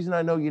 The reason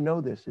I know you know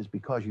this is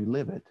because you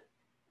live it.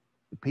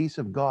 The peace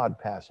of God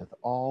passeth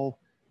all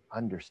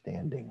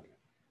understanding.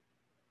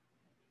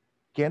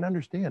 Can't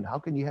understand. How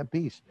can you have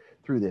peace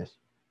through this?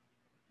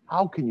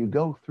 How can you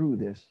go through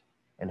this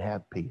and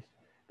have peace?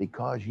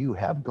 Because you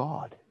have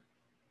God.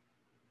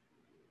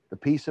 The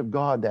peace of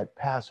God that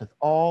passeth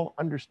all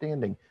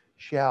understanding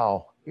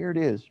shall, here it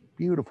is,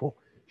 beautiful,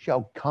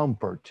 shall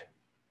comfort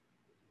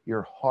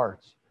your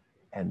hearts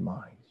and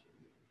minds.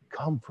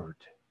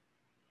 Comfort.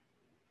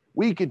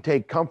 We can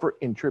take comfort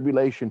in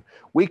tribulation.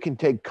 We can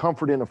take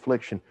comfort in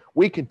affliction.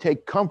 We can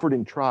take comfort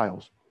in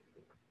trials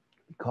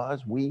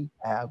because we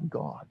have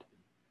God.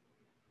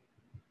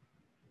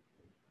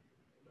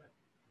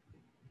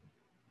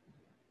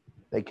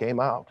 They came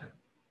out,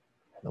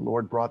 and the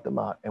Lord brought them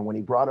out. And when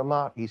he brought them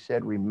out, he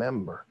said,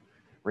 remember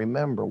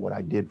what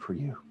I did for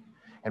you.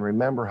 And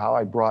remember how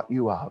I brought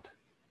you out.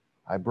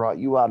 I brought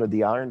you out of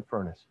the iron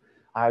furnace.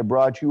 I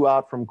brought you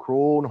out from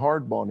cruel and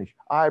hard bondage.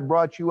 I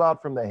brought you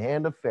out from the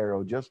hand of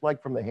Pharaoh, just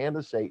like from the hand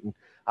of Satan.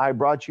 I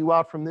brought you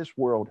out from this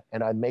world,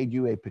 and I made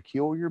you a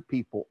peculiar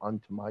people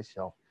unto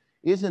myself.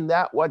 Isn't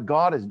that what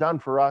God has done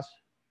for us?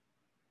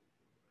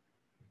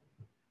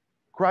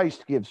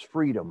 Christ gives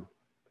freedom.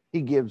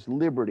 He gives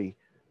liberty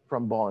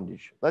from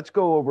bondage. Let's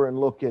go over and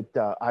look at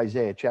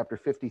Isaiah chapter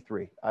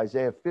 53.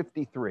 Isaiah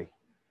 53.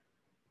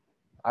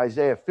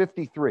 Isaiah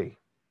 53.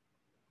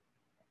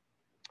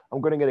 I'm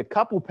going to get a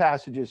couple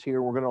passages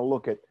here. We're going to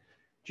look at.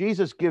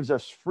 Jesus gives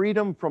us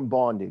freedom from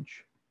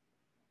bondage.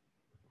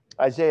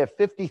 Isaiah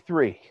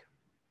 53.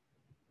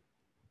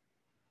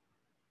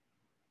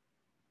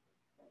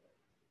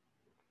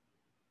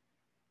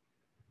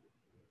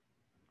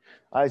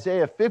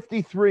 Isaiah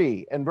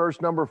 53 and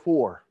verse number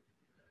 4.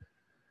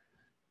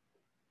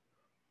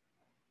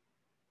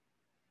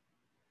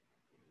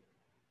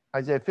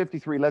 Isaiah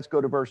 53, let's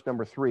go to verse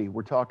number 3.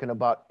 We're talking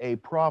about a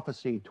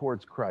prophecy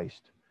towards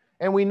Christ.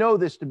 And we know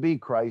this to be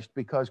Christ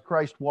because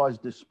Christ was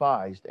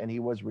despised and he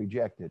was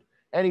rejected.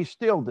 And he's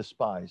still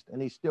despised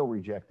and he's still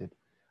rejected.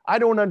 I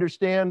don't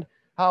understand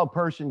how a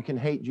person can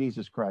hate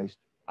Jesus Christ.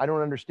 I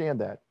don't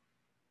understand that.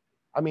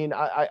 I mean,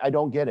 I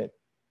don't get it.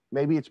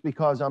 Maybe it's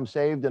because I'm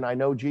saved and I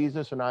know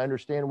Jesus and I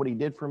understand what he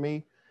did for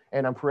me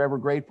and I'm forever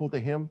grateful to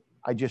him.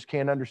 I just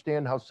can't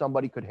understand how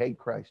somebody could hate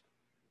Christ.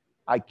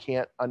 I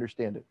can't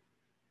understand it.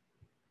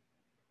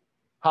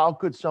 How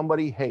could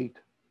somebody hate?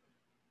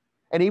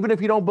 And even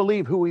if you don't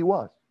believe who he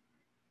was,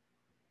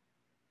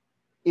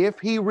 if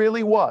he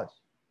really was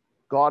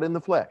God in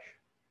the flesh,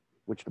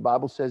 which the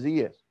Bible says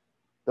he is,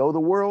 though the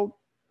world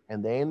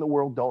and they in the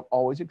world don't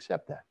always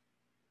accept that.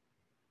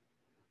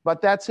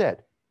 But that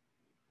said,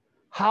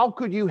 how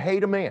could you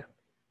hate a man?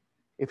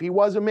 If he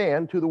was a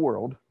man to the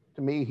world,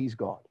 to me, he's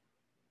God.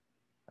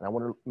 And I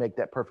want to make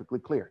that perfectly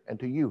clear. And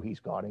to you, he's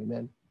God,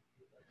 amen.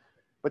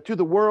 But to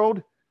the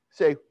world,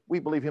 say, we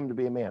believe him to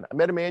be a man. I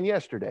met a man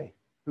yesterday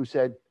who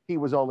said he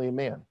was only a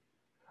man.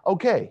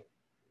 Okay,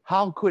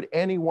 how could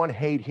anyone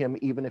hate him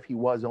even if he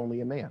was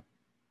only a man?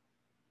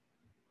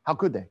 How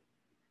could they?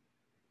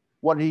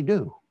 What did he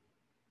do?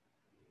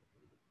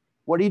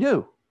 What did he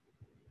do?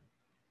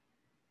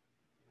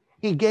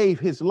 He gave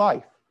his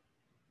life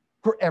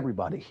for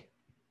everybody.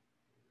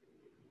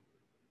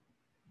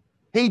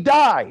 He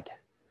died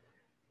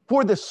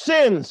for the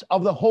sins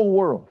of the whole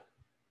world.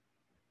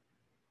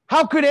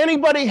 How could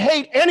anybody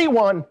hate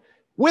anyone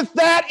with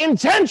that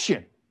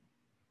intention?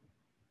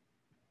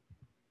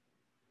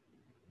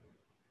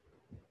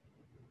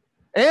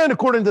 And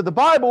according to the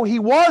Bible, he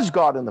was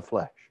God in the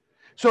flesh.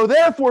 So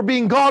therefore,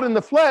 being God in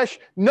the flesh,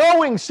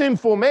 knowing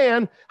sinful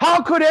man,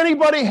 how could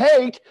anybody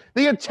hate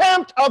the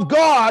attempt of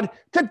God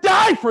to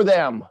die for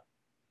them?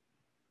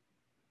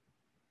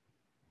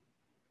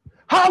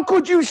 How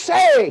could you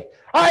say,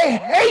 I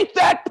hate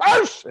that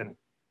person?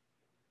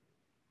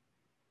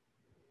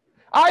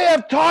 I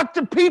have talked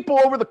to people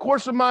over the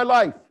course of my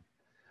life.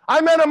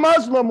 I met a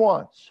Muslim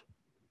once.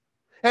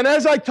 And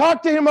as I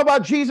talked to him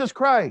about Jesus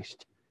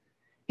Christ,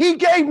 he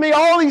gave me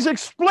all these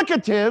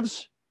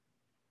explicatives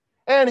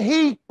and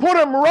he put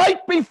them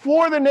right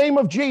before the name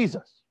of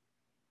Jesus.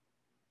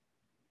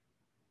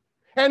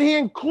 And he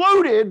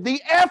included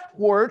the F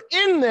word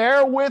in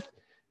there with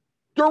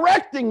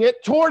directing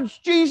it towards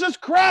Jesus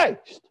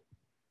Christ.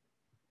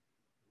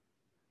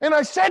 And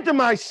I said to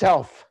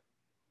myself,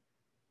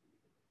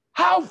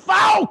 how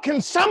foul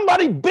can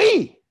somebody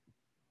be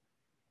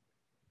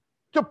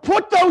to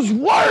put those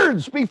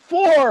words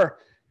before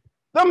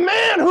the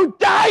man who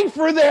died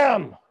for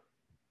them?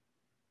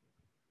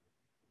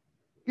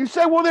 You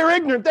say, well, they're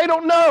ignorant. They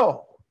don't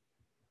know.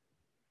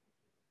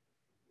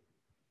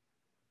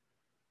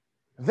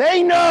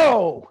 They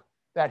know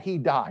that he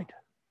died.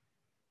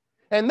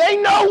 And they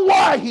know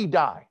why he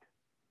died.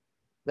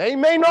 They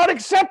may not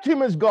accept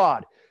him as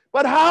God,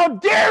 but how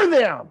dare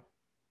them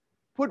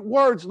put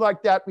words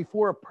like that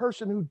before a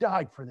person who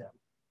died for them?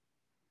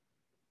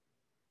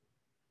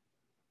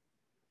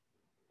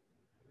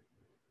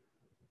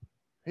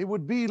 It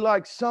would be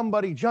like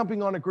somebody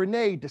jumping on a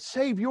grenade to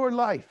save your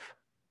life.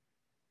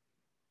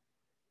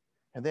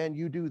 And then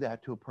you do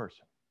that to a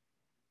person.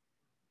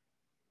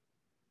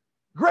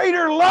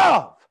 Greater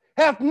love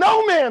hath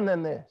no man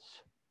than this,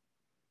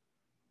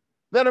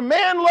 that a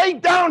man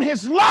laid down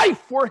his life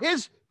for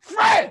his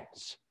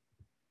friends.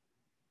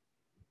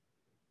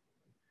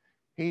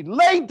 He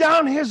laid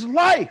down his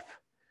life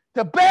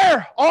to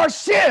bear our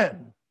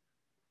sin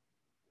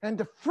and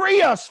to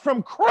free us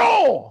from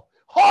cruel,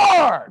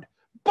 hard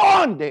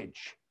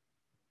bondage.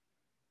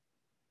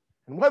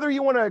 And whether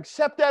you want to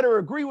accept that or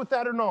agree with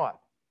that or not,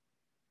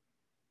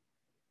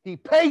 he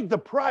paid the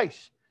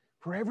price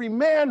for every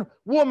man,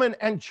 woman,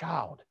 and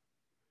child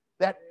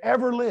that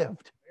ever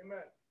lived.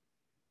 Amen.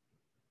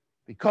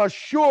 Because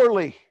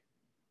surely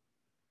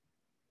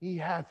he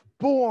hath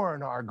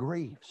borne our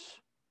griefs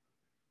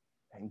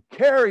and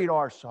carried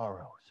our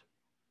sorrows.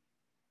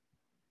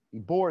 He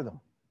bore them,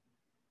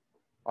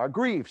 our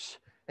griefs,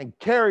 and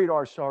carried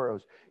our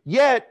sorrows.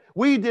 Yet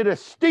we did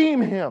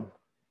esteem him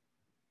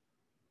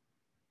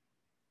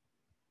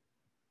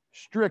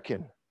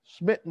stricken,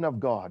 smitten of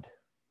God,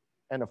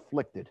 and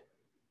afflicted.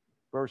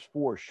 Verse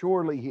 4,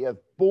 surely he hath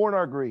borne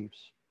our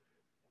griefs,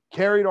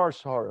 carried our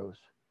sorrows.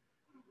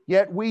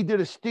 Yet we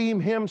did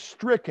esteem him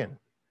stricken,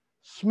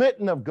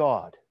 smitten of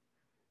God,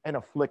 and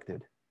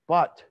afflicted.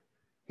 But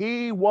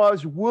he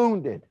was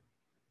wounded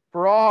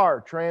for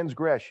our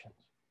transgressions.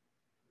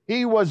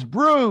 He was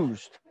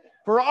bruised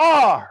for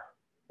our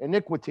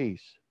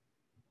iniquities.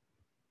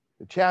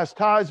 The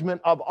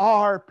chastisement of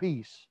our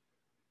peace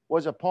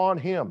was upon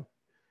him.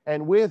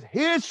 And with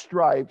his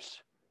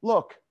stripes,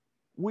 look,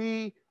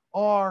 we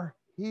are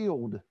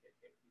healed.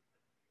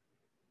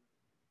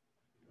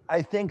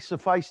 I think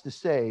suffice to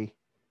say,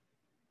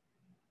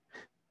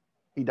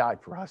 he died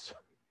for us.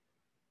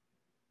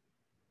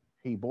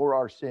 He bore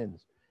our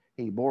sins.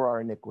 He bore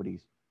our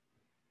iniquities.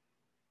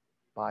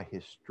 By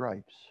his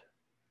stripes,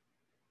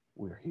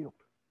 we're healed.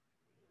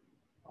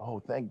 Oh,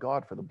 thank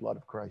God for the blood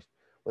of Christ.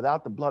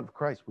 Without the blood of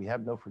Christ, we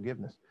have no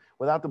forgiveness.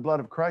 Without the blood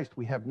of Christ,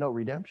 we have no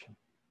redemption.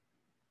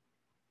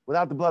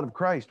 Without the blood of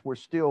Christ, we're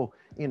still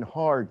in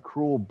hard,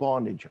 cruel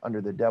bondage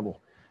under the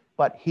devil.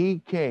 But he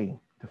came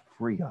to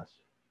free us.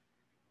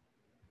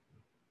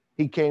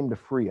 He came to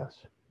free us.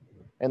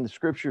 And the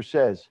scripture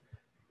says,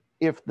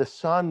 if the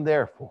Son,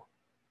 therefore,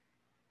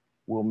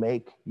 will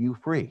make you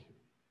free,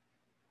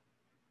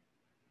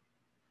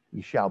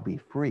 you shall be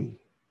free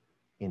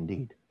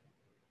indeed.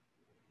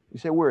 You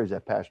say, where is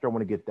that, Pastor? I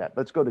want to get that.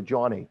 Let's go to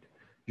John 8.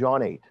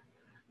 John 8.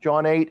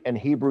 John 8 and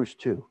Hebrews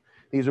 2.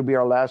 These will be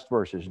our last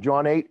verses.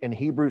 John 8 and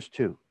Hebrews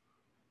 2.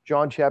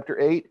 John chapter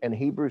 8 and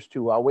Hebrews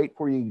 2. I'll wait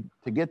for you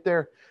to get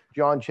there.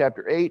 John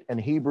chapter 8 and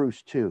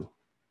Hebrews 2.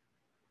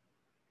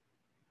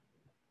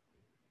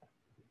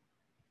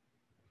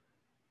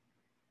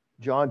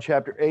 John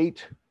chapter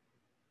 8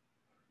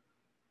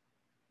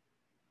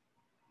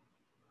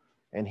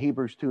 and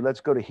Hebrews 2.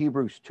 Let's go to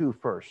Hebrews 2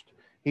 first.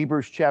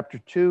 Hebrews chapter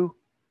 2.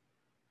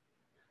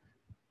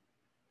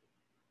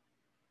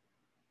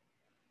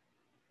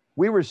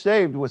 We were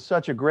saved with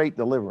such a great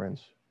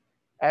deliverance.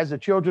 As the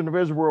children of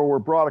Israel were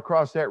brought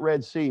across that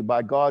Red Sea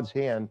by God's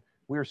hand,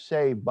 we're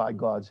saved by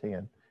God's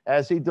hand.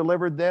 As he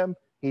delivered them,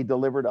 he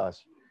delivered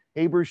us.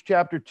 Hebrews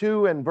chapter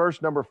 2 and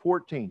verse number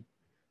 14.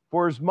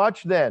 For as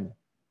much then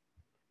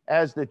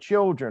as the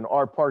children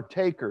are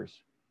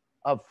partakers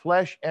of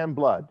flesh and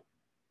blood,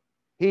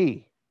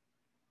 he,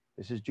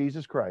 this is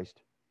Jesus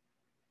Christ,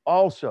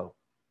 also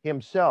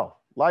himself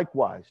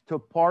likewise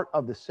took part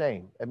of the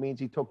same. That means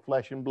he took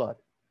flesh and blood,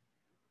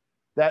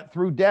 that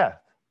through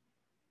death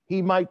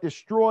he might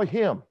destroy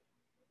him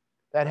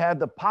that had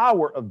the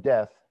power of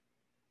death,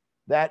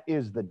 that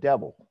is the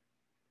devil,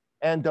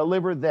 and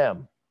deliver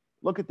them.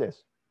 Look at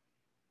this.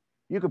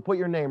 You could put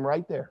your name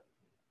right there.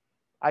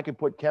 I could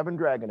put Kevin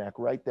Dragonak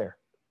right there.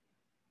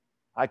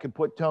 I could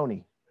put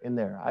Tony in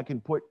there. I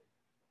can put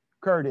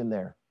Kurt in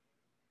there.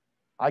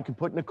 I can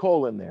put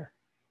Nicole in there.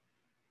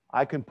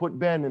 I can put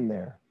Ben in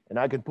there. And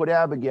I can put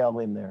Abigail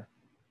in there.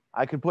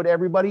 I can put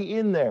everybody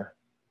in there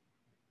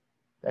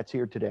that's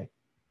here today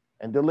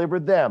and deliver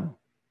them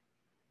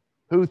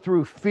who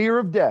through fear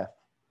of death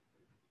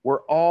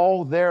were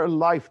all their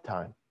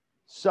lifetime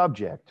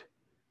subject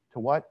to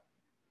what?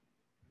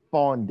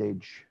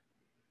 Bondage.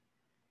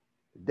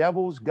 The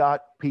devil's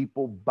got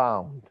people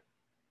bound.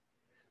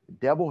 The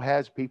devil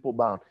has people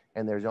bound.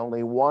 And there's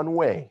only one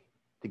way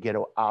to get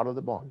out of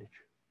the bondage.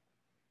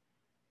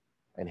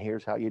 And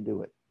here's how you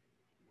do it.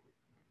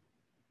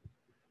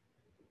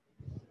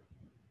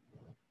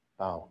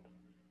 Bound.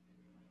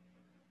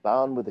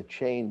 Bound with a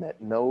chain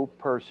that no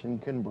person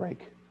can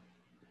break.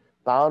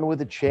 Bound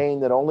with a chain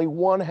that only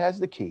one has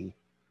the key.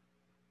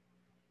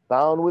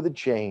 Bound with a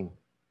chain.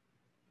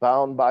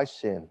 Bound by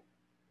sin.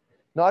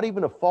 Not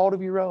even a fault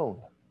of your own.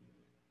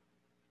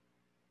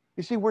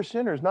 You see, we're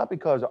sinners not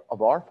because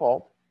of our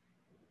fault.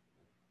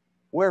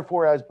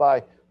 Wherefore, as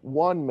by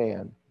one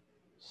man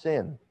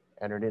sin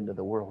entered into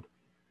the world,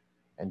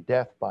 and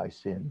death by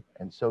sin,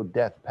 and so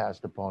death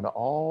passed upon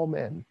all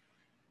men,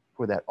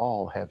 for that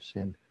all have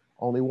sinned.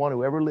 Only one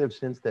who ever lived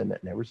since then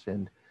that never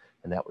sinned,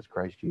 and that was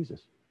Christ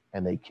Jesus.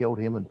 And they killed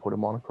him and put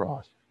him on a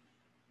cross.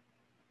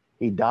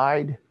 He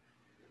died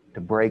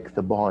to break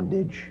the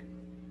bondage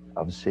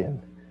of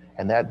sin.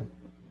 And that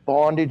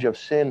bondage of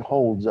sin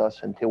holds us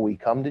until we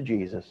come to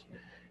Jesus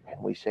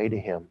and we say to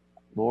him,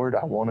 Lord,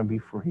 I want to be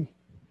free.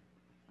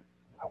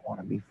 I want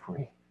to be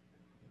free.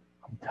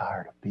 I'm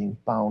tired of being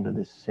bound to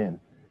this sin.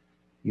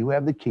 You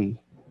have the key.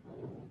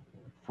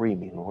 Free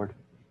me, Lord.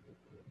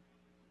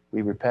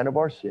 We repent of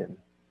our sin,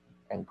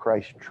 and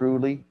Christ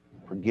truly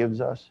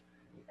forgives us.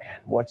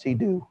 And what's he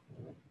do?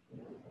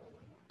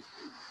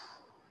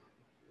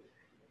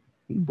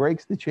 He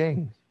breaks the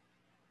chains.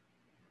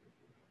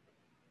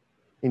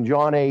 In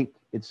John 8,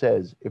 it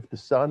says, if the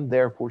Son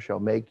therefore shall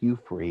make you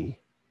free,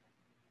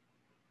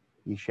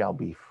 ye shall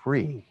be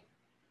free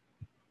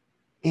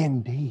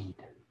indeed.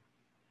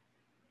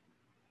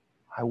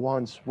 I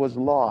once was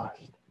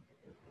lost.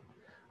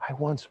 I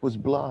once was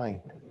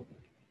blind.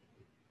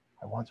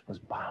 I once was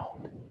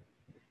bound.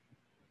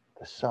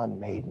 The Son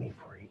made me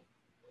free.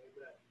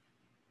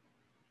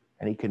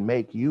 And he can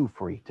make you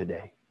free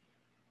today.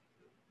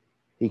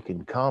 He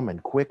can come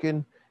and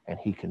quicken, and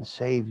he can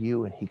save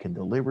you, and he can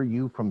deliver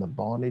you from the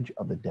bondage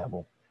of the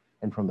devil,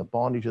 and from the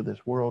bondage of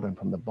this world, and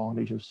from the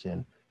bondage of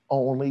sin.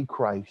 Only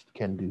Christ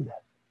can do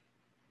that.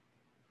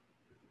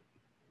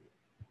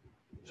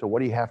 So what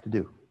do you have to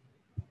do?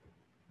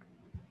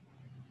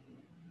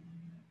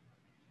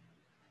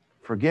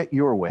 Forget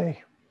your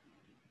way.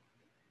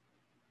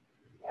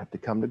 You have to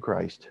come to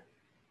Christ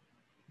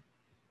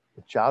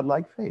with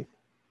childlike faith.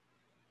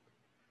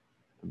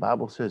 The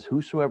Bible says,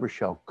 whosoever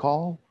shall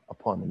call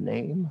upon the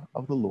name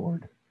of the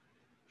Lord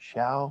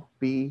shall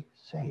be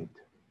saved.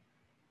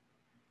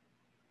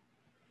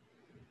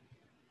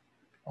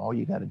 All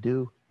you got to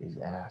do is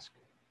ask.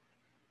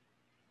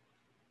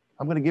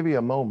 I'm going to give you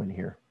a moment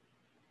here,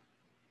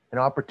 an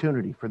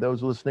opportunity for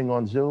those listening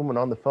on Zoom and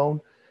on the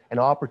phone, an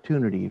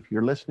opportunity. If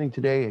you're listening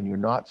today and you're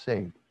not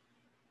saved,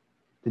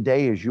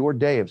 today is your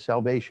day of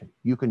salvation.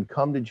 You can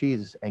come to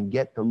Jesus and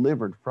get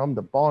delivered from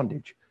the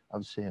bondage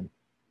of sin.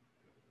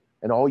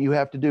 And all you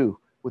have to do,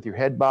 with your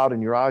head bowed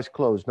and your eyes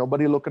closed,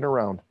 nobody looking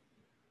around,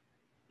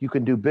 you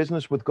can do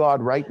business with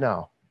God right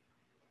now.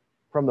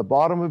 From the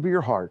bottom of your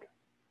heart,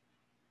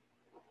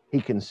 he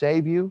can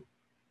save you.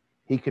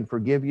 He can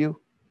forgive you.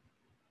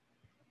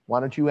 Why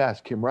don't you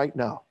ask him right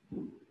now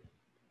to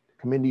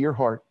come into your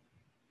heart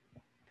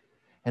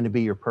and to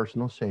be your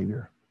personal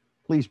Savior?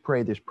 Please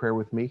pray this prayer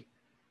with me.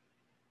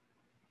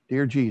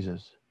 Dear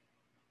Jesus,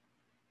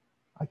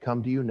 I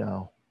come to you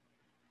now.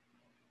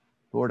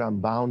 Lord, I'm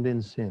bound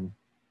in sin.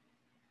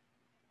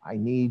 I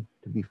need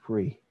to be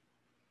free.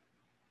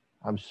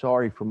 I'm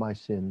sorry for my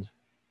sins.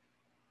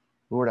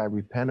 Lord, I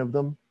repent of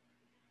them.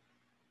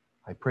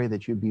 I pray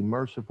that you'd be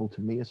merciful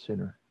to me, a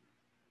sinner.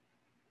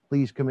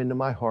 Please come into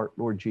my heart,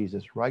 Lord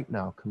Jesus, right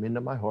now. Come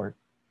into my heart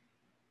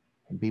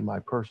and be my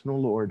personal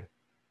Lord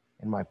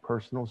and my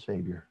personal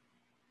Savior.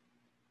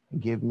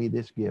 And give me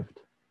this gift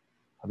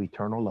of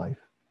eternal life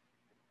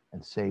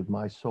and save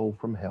my soul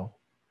from hell.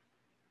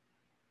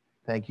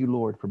 Thank you,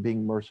 Lord, for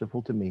being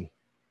merciful to me.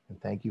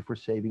 And thank you for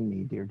saving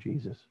me, dear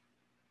Jesus.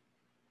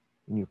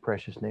 In your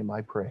precious name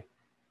I pray.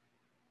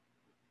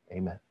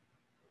 Amen.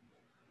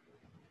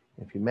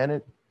 If you meant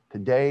it,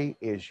 today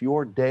is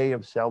your day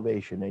of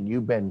salvation, and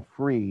you've been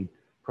freed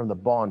from the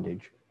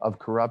bondage of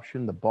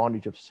corruption, the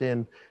bondage of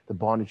sin, the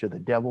bondage of the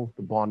devil,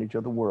 the bondage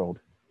of the world.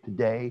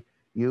 Today,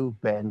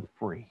 you've been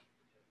free.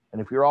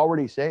 And if you're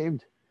already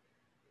saved,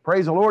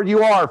 praise the Lord,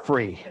 you are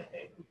free.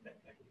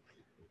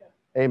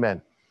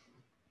 Amen.